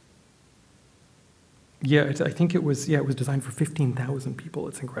think it was designed for 15,000 people.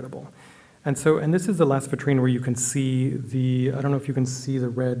 It's incredible. And this is the last vitrine where you can see I don't know if you can see the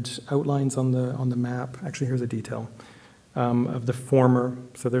red outlines on the map. Actually, here's a detail of the former.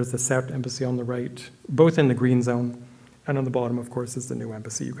 So there's the South Embassy on the right, both in the green zone, and on the bottom, of course, is the new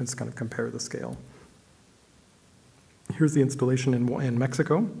embassy. You can kind of compare the scale. Here's the installation in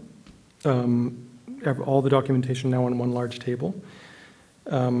Mexico. All the documentation now on one large table.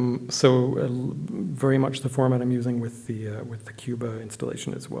 Very much the format I'm using with the Cuba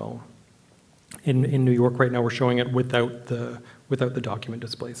installation as well. In New York right now, we're showing it without the document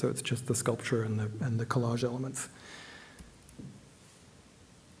display, so it's just the sculpture and the collage elements.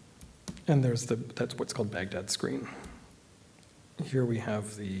 And that's what's called Baghdad screen. Here we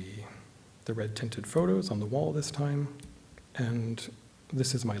have the red tinted photos on the wall this time, and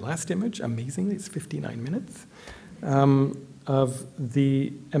this is my last image. Amazingly, it's 59 minutes of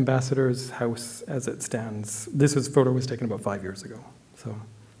the ambassador's house as it stands. This photo was taken about 5 years ago,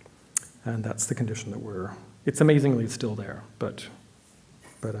 and that's the condition that it's amazingly still there, but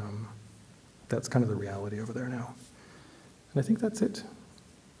that's kind of the reality over there now. And I think that's it.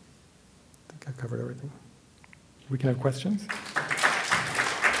 I think I've covered everything. We can have questions.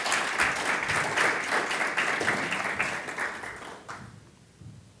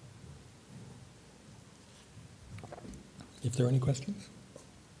 If there are any questions?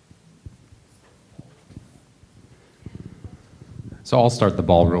 So I'll start the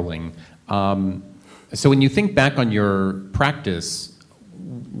ball rolling. So when you think back on your practice,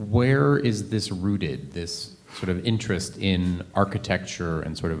 where is this rooted, this sort of interest in architecture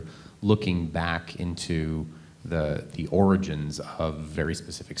and sort of looking back into the origins of very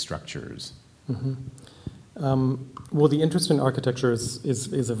specific structures? Mm-hmm. Well, the interest in architecture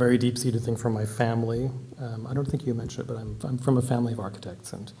is a very deep-seated thing from my family. I don't think you mentioned it, but I'm from a family of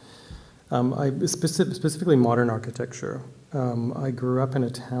architects, and specifically modern architecture. I grew up in a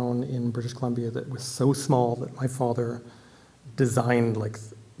town in British Columbia that was so small that my father designed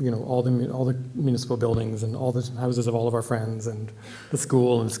all the municipal buildings and all the houses of all of our friends and the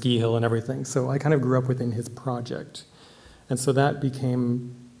school and ski hill and everything. So I kind of grew up within his project, and so that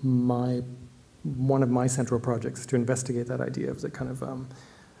became one of my central projects, to investigate that idea of the kind of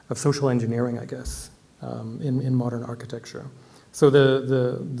social engineering, I guess, in modern architecture. So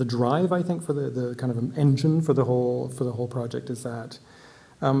the drive, I think, for the kind of engine for the whole project is that.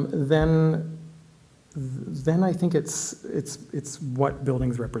 Then I think it's what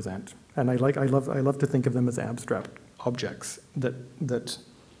buildings represent, and I love to think of them as abstract objects that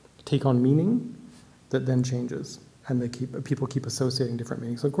take on meaning that then changes. And people keep associating different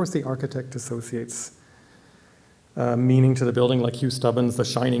meanings. So of course the architect associates meaning to the building, like Hugh Stubbins, the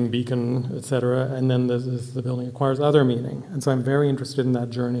shining beacon, etc. And then the building acquires other meaning. And so I'm very interested in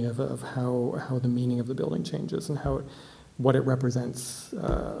that journey of how the meaning of the building changes and what it represents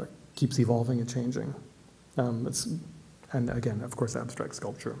keeps evolving and changing. And again, of course, abstract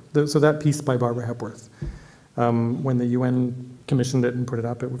sculpture. So that piece by Barbara Hepworth, when the UN commissioned it and put it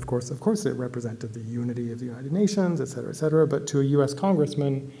up, of course it represented the unity of the United Nations, et cetera, but to a US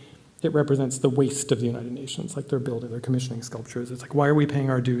congressman, it represents the waste of the United Nations, like they're commissioning sculptures. It's like, why are we paying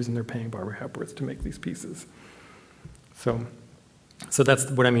our dues and they're paying Barbara Hepworth to make these pieces? So So that's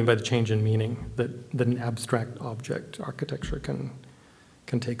what I mean by the change in meaning, that an abstract object architecture can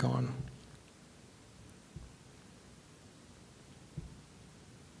take on.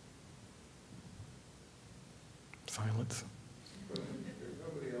 Silence. But if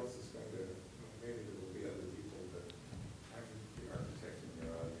nobody else is going to, maybe there will be other people, but I'm the architect in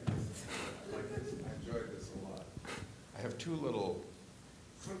your audience. I like this. I enjoyed this a lot. I have two little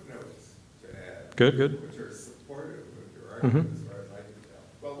footnotes to add. Good, good. Which are supportive of your argument, as far as I can tell.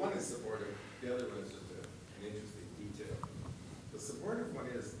 Well, one is supportive. The other one is just an interesting detail. The supportive one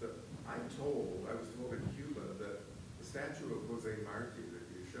is that I was told in Cuba that the statue of Jose Marti that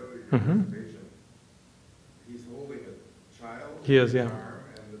you showed in your presentation, he's holding a child. He is, yeah. Arm,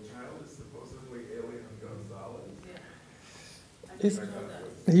 and the child is supposedly Alien Gonzalez.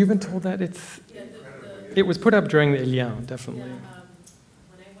 Yeah. You've been told that? It was put up during the Elian, definitely. Yeah,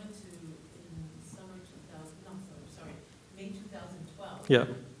 when I went to in summer 2000, no, sorry, May 2012. Yeah.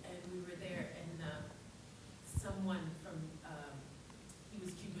 And we were there, and someone from, he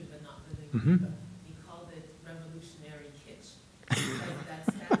was Cuban but not living in Cuba. He called it revolutionary kitsch because that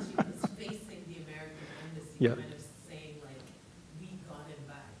statue was facing the American embassy, Yeah. kind of saying like, "We got him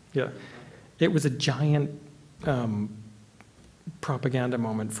back." Yeah. It was a giant propaganda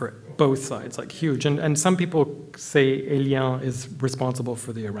moment for both sides, like huge. And some people say Elian is responsible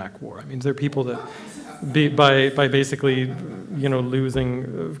for the Iraq War. I mean, there are people that, by basically,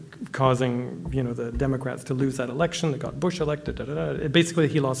 losing, causing, the Democrats to lose that election, that got Bush elected, basically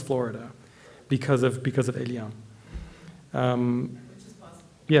he lost Florida because of Elian. Which is possible.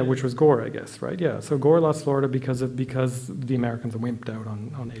 Yeah, which was Gore, I guess, right? Yeah, so Gore lost Florida because the Americans wimped out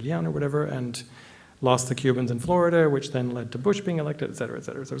on Elian or whatever, and lost the Cubans in Florida, which then led to Bush being elected, et cetera, et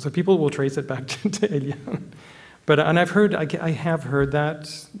cetera. So people will trace it back to Elian. But, and I have heard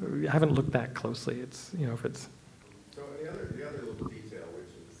that. I haven't looked that closely. It's, if it's. So the other little detail,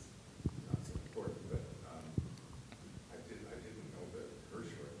 which is not so important, but I didn't know that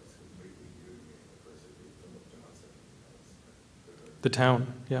Hirschfeld was completely using the University of Philip Johnson. The town,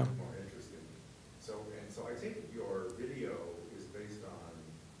 yeah. More interesting. So I take it your video is based on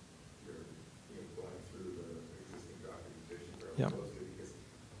your going through the existing documentation very Yeah. closely, because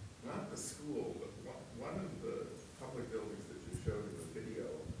not the school, but one of the public buildings that you showed in the video,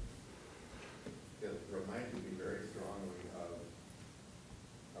 it reminded me very strongly of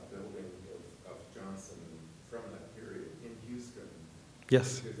a building of Johnson from that period in Houston.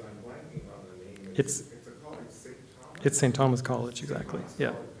 Yes. Because I'm blanking on the name. It's a college, St. Thomas? It's St. Thomas College, exactly.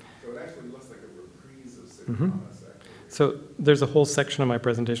 Yeah. So it actually looks like a reprise of St. Mhm. Thomas, actually. So there's a whole section of my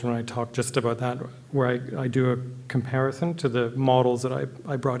presentation where I talk just about that, where I do a comparison to the models that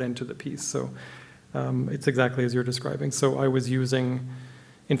I brought into the piece. So it's exactly as you're describing. So I was using,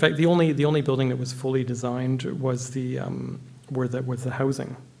 in fact, the only building that was fully designed was the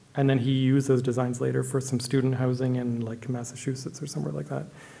housing, and then he used those designs later for some student housing in like Massachusetts or somewhere like that.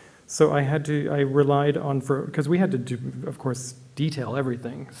 So I relied on, because we had to do, of course, detail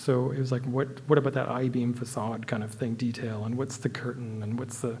everything. So it was like, what about that I-beam facade kind of thing, detail, and what's the curtain, and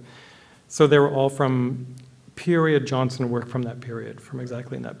so they were all from period Johnson work from that period, from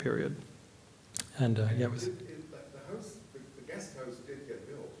exactly in that period. And yeah, it was. The guest house did get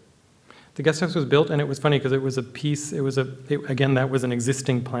built. The guest house was built, and it was funny because it was a piece, again, that was an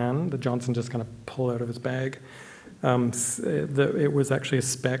existing plan that Johnson just kind of pulled out of his bag. It was actually a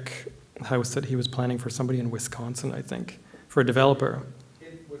spec house that he was planning for somebody in Wisconsin, I think, for a developer.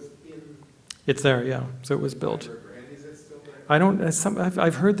 It was in. It's there, yeah. So it was built. And is it still there? I don't.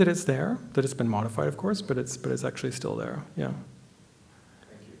 I've heard that it's there, that it's been modified, of course, but it's actually still there. Yeah.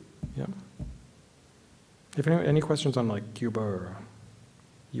 Thank you. Yeah. If any questions on like Cuba or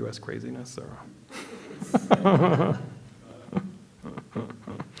U.S. craziness or.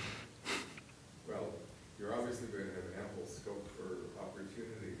 Well, you're obviously going to have ample scope for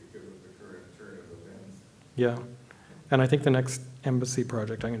opportunity given the current turn of events. Yeah, and I think the next embassy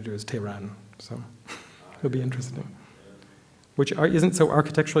project I'm going to do is Tehran, so it'll be interesting. Which isn't so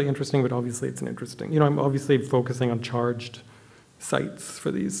architecturally interesting, but obviously it's an interesting. I'm obviously focusing on charged sites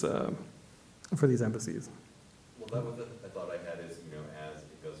for these embassies. Well, that was a thought I had is, as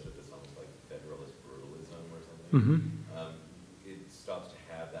it goes to this almost like federalist brutalism or something, it stops to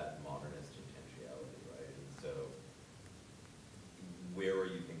have that modernist intentionality, right? And so, where are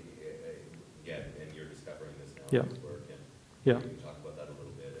you thinking? Again, and you're discovering this now in this work, and Yeah. you can talk about that a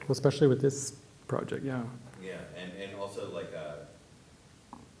little bit. Well, especially with this project, yeah. Yeah, and also like there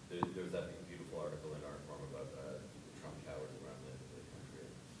was that beautiful article in our form about the Trump towers around the country.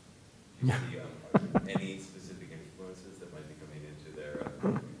 Do you see any specific influences that might be coming into their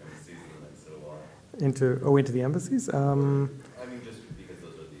kind of season in the next little while? Into the embassies? I mean, just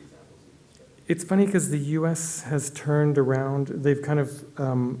It's funny because the US has turned around, they've kind of,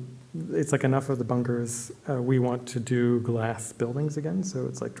 it's like enough of the bunkers, we want to do glass buildings again, so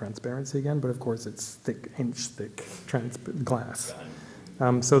it's like transparency again, but of course it's thick, inch-thick glass.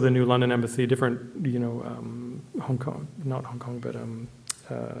 So the new London embassy, different, you know, Hong Kong, not Hong Kong, but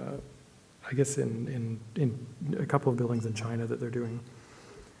I guess in a couple of buildings in China that they're doing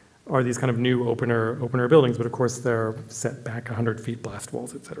are these kind of new opener buildings, but of course they're set back 100 feet, blast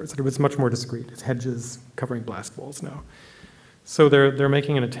walls, et cetera, et cetera. It's much more discreet. It's hedges covering blast walls now. So they're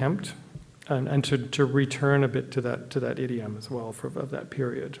making an attempt, and to return a bit to that idiom as well of that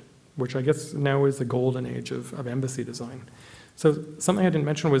period, which I guess now is the golden age of embassy design. So something I didn't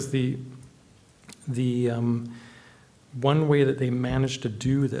mention was the one way that they managed to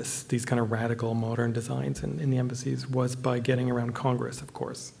do this, these kind of radical modern designs in the embassies, was by getting around Congress, of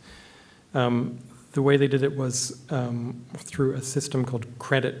course. The way they did it was through a system called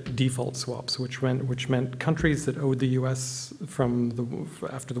credit default swaps, which meant countries that owed the U.S.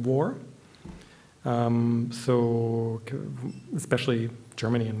 after the war, so especially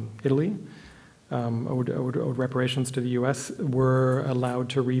Germany and Italy, owed reparations to the U.S., were allowed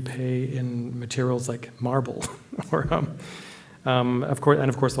to repay in materials like marble, or of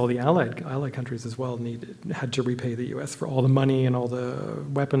course, all the allied countries as well had to repay the U.S. for all the money and all the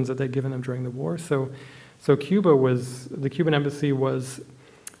weapons that they'd given them during the war. So the Cuban embassy was,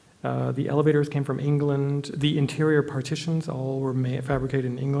 the elevators came from England. The interior partitions all were fabricated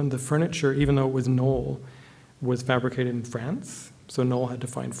in England. The furniture, even though it was Knoll, was fabricated in France. So Knoll had to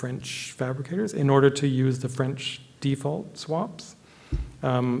find French fabricators in order to use the French default swaps.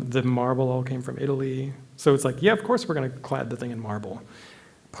 The marble all came from Italy. So it's like, yeah, of course we're going to clad the thing in marble.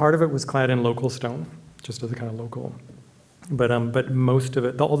 Part of it was clad in local stone, just as a kind of local. But most of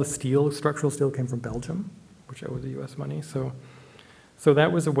it, all the steel, structural steel, came from Belgium, which owed the U.S. money. So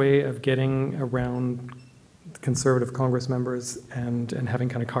that was a way of getting around conservative Congress members and having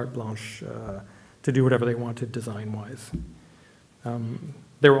kind of carte blanche to do whatever they wanted design-wise.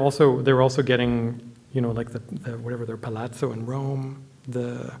 They were also getting, you know, like the whatever, their palazzo in Rome.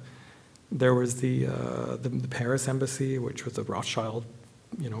 There was the Paris embassy, which was a Rothschild,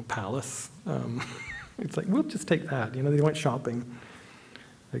 you know, palace. It's like, we'll just take that. You know, they went shopping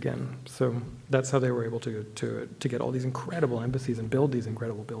again. So that's how they were able to get all these incredible embassies and build these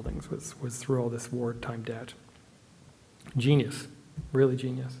incredible buildings, was through all this wartime debt. Genius, really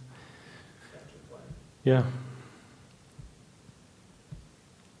genius. Yeah.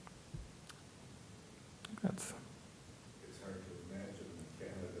 That's. It's hard to imagine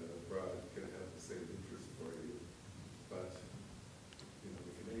Canada abroad could have the same interest for you, but you know,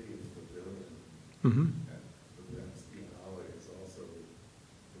 the Canadian Pavilion Mm-hmm. at the Venice Biennale is also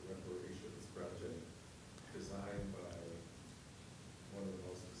the reparations project designed by one of the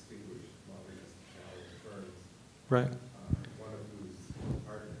most distinguished modernist Italian firms, Right. one of whose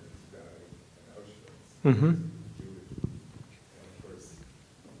partners died at Auschwitz. Mm-hmm. Jewish. And of course,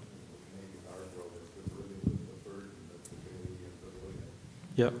 the Canadian art world has been living with the burden of the Canadian Pavilion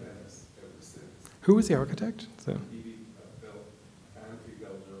Yep. in Venice ever since. Who was the architect? So.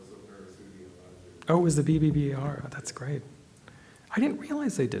 Oh, it was the BBBR. That's great. I didn't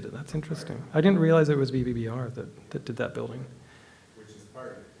realize they did it. That's interesting. I didn't realize it was BBBR that did that building. Which is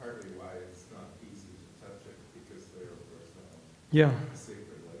partly why it's not easy to touch it, because they're, of course, now Yeah. a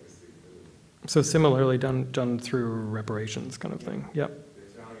sacred legacy. So similarly done through reparations kind of thing. Yep.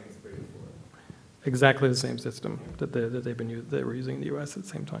 The Italians paid for it. Exactly the same system that they were using in the U.S. at the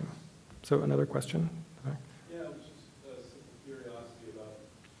same time. So another question. Yeah, it was just a simple curiosity about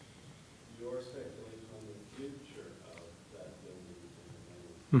your speculation on the future of that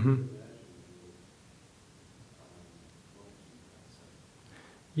building. Mm-hmm.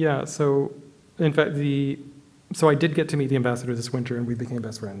 Yeah, so in fact, so I did get to meet the ambassador this winter, and we became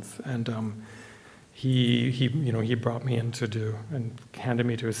best friends. And he brought me in to do and handed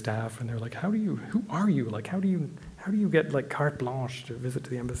me to his staff, and they're like, who are you? Like, how do you get like carte blanche to visit to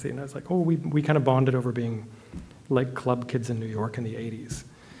the embassy? And I was like, oh, we kind of bonded over being like club kids in New York in the 80s.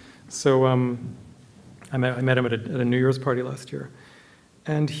 So I met him at a New Year's party last year,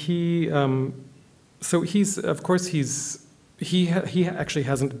 and he actually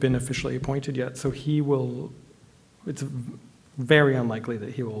hasn't been officially appointed yet, so he will. It's very unlikely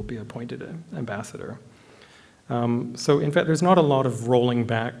that he will be appointed an ambassador. So in fact, there's not a lot of rolling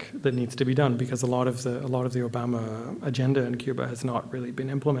back that needs to be done, because a lot of the Obama agenda in Cuba has not really been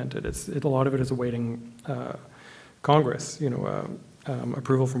implemented. A lot of it is awaiting Congress,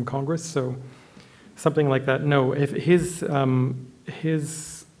 approval from Congress. So something like that. No, if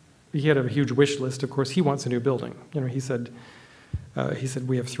he had a huge wish list. Of course, he wants a new building. He said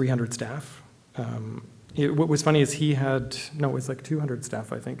we have 300 staff. what was funny is he had, no, it was like 200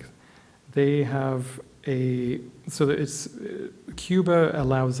 staff, I think. They have so that it's, Cuba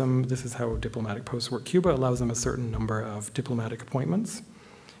allows them, this is how diplomatic posts work, Cuba allows them a certain number of diplomatic appointments.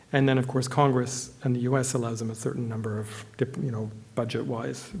 And then, of course, Congress and the US allows them a certain number of,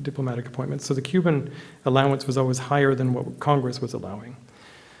 budget-wise diplomatic appointments. So the Cuban allowance was always higher than what Congress was allowing.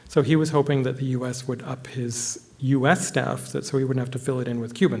 So he was hoping that the US would up his US staff so he wouldn't have to fill it in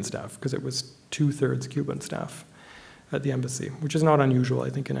with Cuban staff, because it was 2/3 Cuban staff at the embassy, which is not unusual, I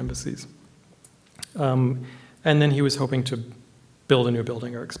think, in embassies. And then he was hoping to build a new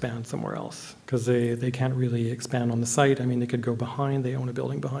building or expand somewhere else, because they can't really expand on the site. I mean, they could go behind. They own a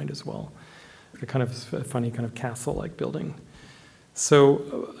building behind as well, a kind of funny kind of castle-like building.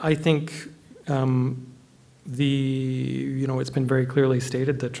 So I think it's been very clearly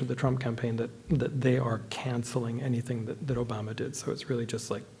stated that the Trump campaign that they are canceling anything that Obama did. So it's really just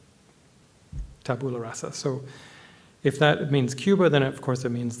like tabula rasa. So if that means Cuba, then of course it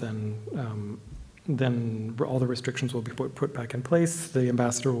means then all the restrictions will be put back in place. The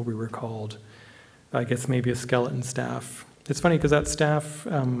ambassador will be recalled. I guess maybe a skeleton staff. It's funny because that staff,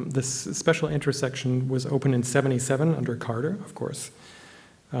 this special interest section was opened in '77 under Carter, of course.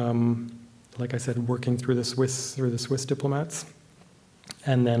 Like I said, working through the Swiss diplomats,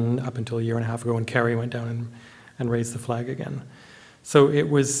 and then up until a year and a half ago when Kerry went down and raised the flag again. So it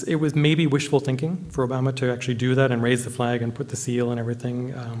was maybe wishful thinking for Obama to actually do that and raise the flag and put the seal and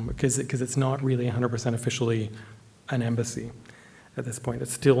everything, because it's not really 100% officially an embassy at this point. It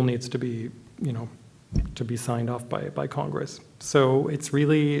still needs to be, to be signed off by Congress. So it's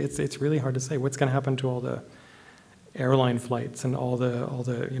really hard to say what's going to happen to all the airline flights and all the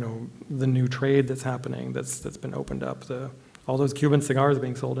the new trade that's happening that's been opened up. All those Cuban cigars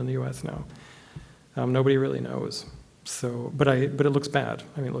being sold in the U.S. now. Nobody really knows. So, but it looks bad.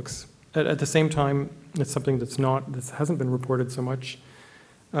 I mean, it looks, at the same time, it's something this hasn't been reported so much.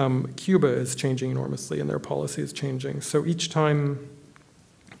 Cuba is changing enormously and their policy is changing. So each time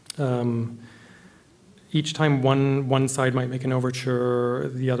one side might make an overture,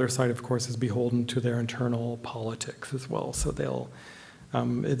 the other side, of course, is beholden to their internal politics as well. So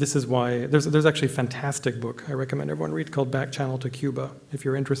this is why, there's actually a fantastic book I recommend everyone read called Back Channel to Cuba, if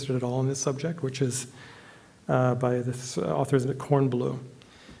you're interested at all in this subject, which is by this author, is Kornblue.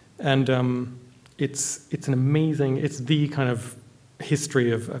 And it's an amazing, it's the kind of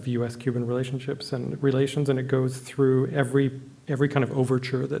history of US-Cuban relationships and relations, and it goes through every kind of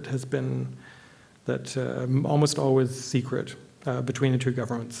overture that has been, almost always secret between the two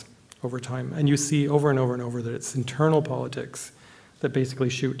governments over time. And you see over and over and over that it's internal politics that basically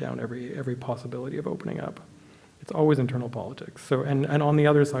shoot down every possibility of opening up. It's always internal politics. So, and on the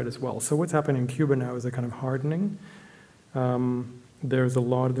other side as well. So what's happening in Cuba now is a kind of hardening. There's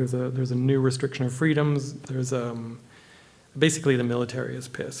a new restriction of freedoms. There's basically the military is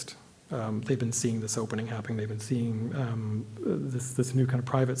pissed. They've been seeing this opening happening. They've been seeing this new kind of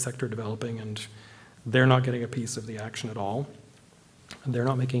private sector developing, and they're not getting a piece of the action at all. And they're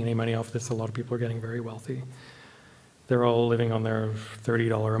not making any money off this. A lot of people are getting very wealthy. They're all living on their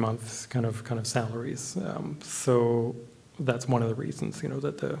 $30 a month kind of salaries. So that's one of the reasons,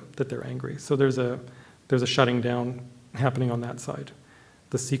 that they're angry. So there's a shutting down happening on that side.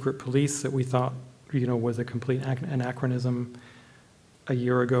 The secret police that we thought, was a complete anachronism a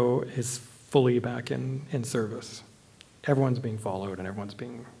year ago is fully back in service. Everyone's being followed and everyone's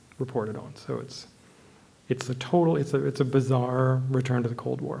being reported on. So it's a bizarre return to the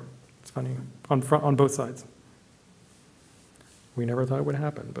Cold War. It's funny on both sides. We never thought it would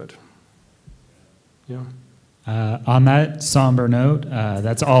happen, but yeah. On that somber note,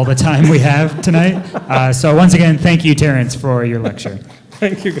 that's all the time we have tonight. So once again, thank you, Terence, for your lecture.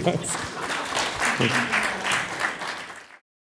 Thank you, guys.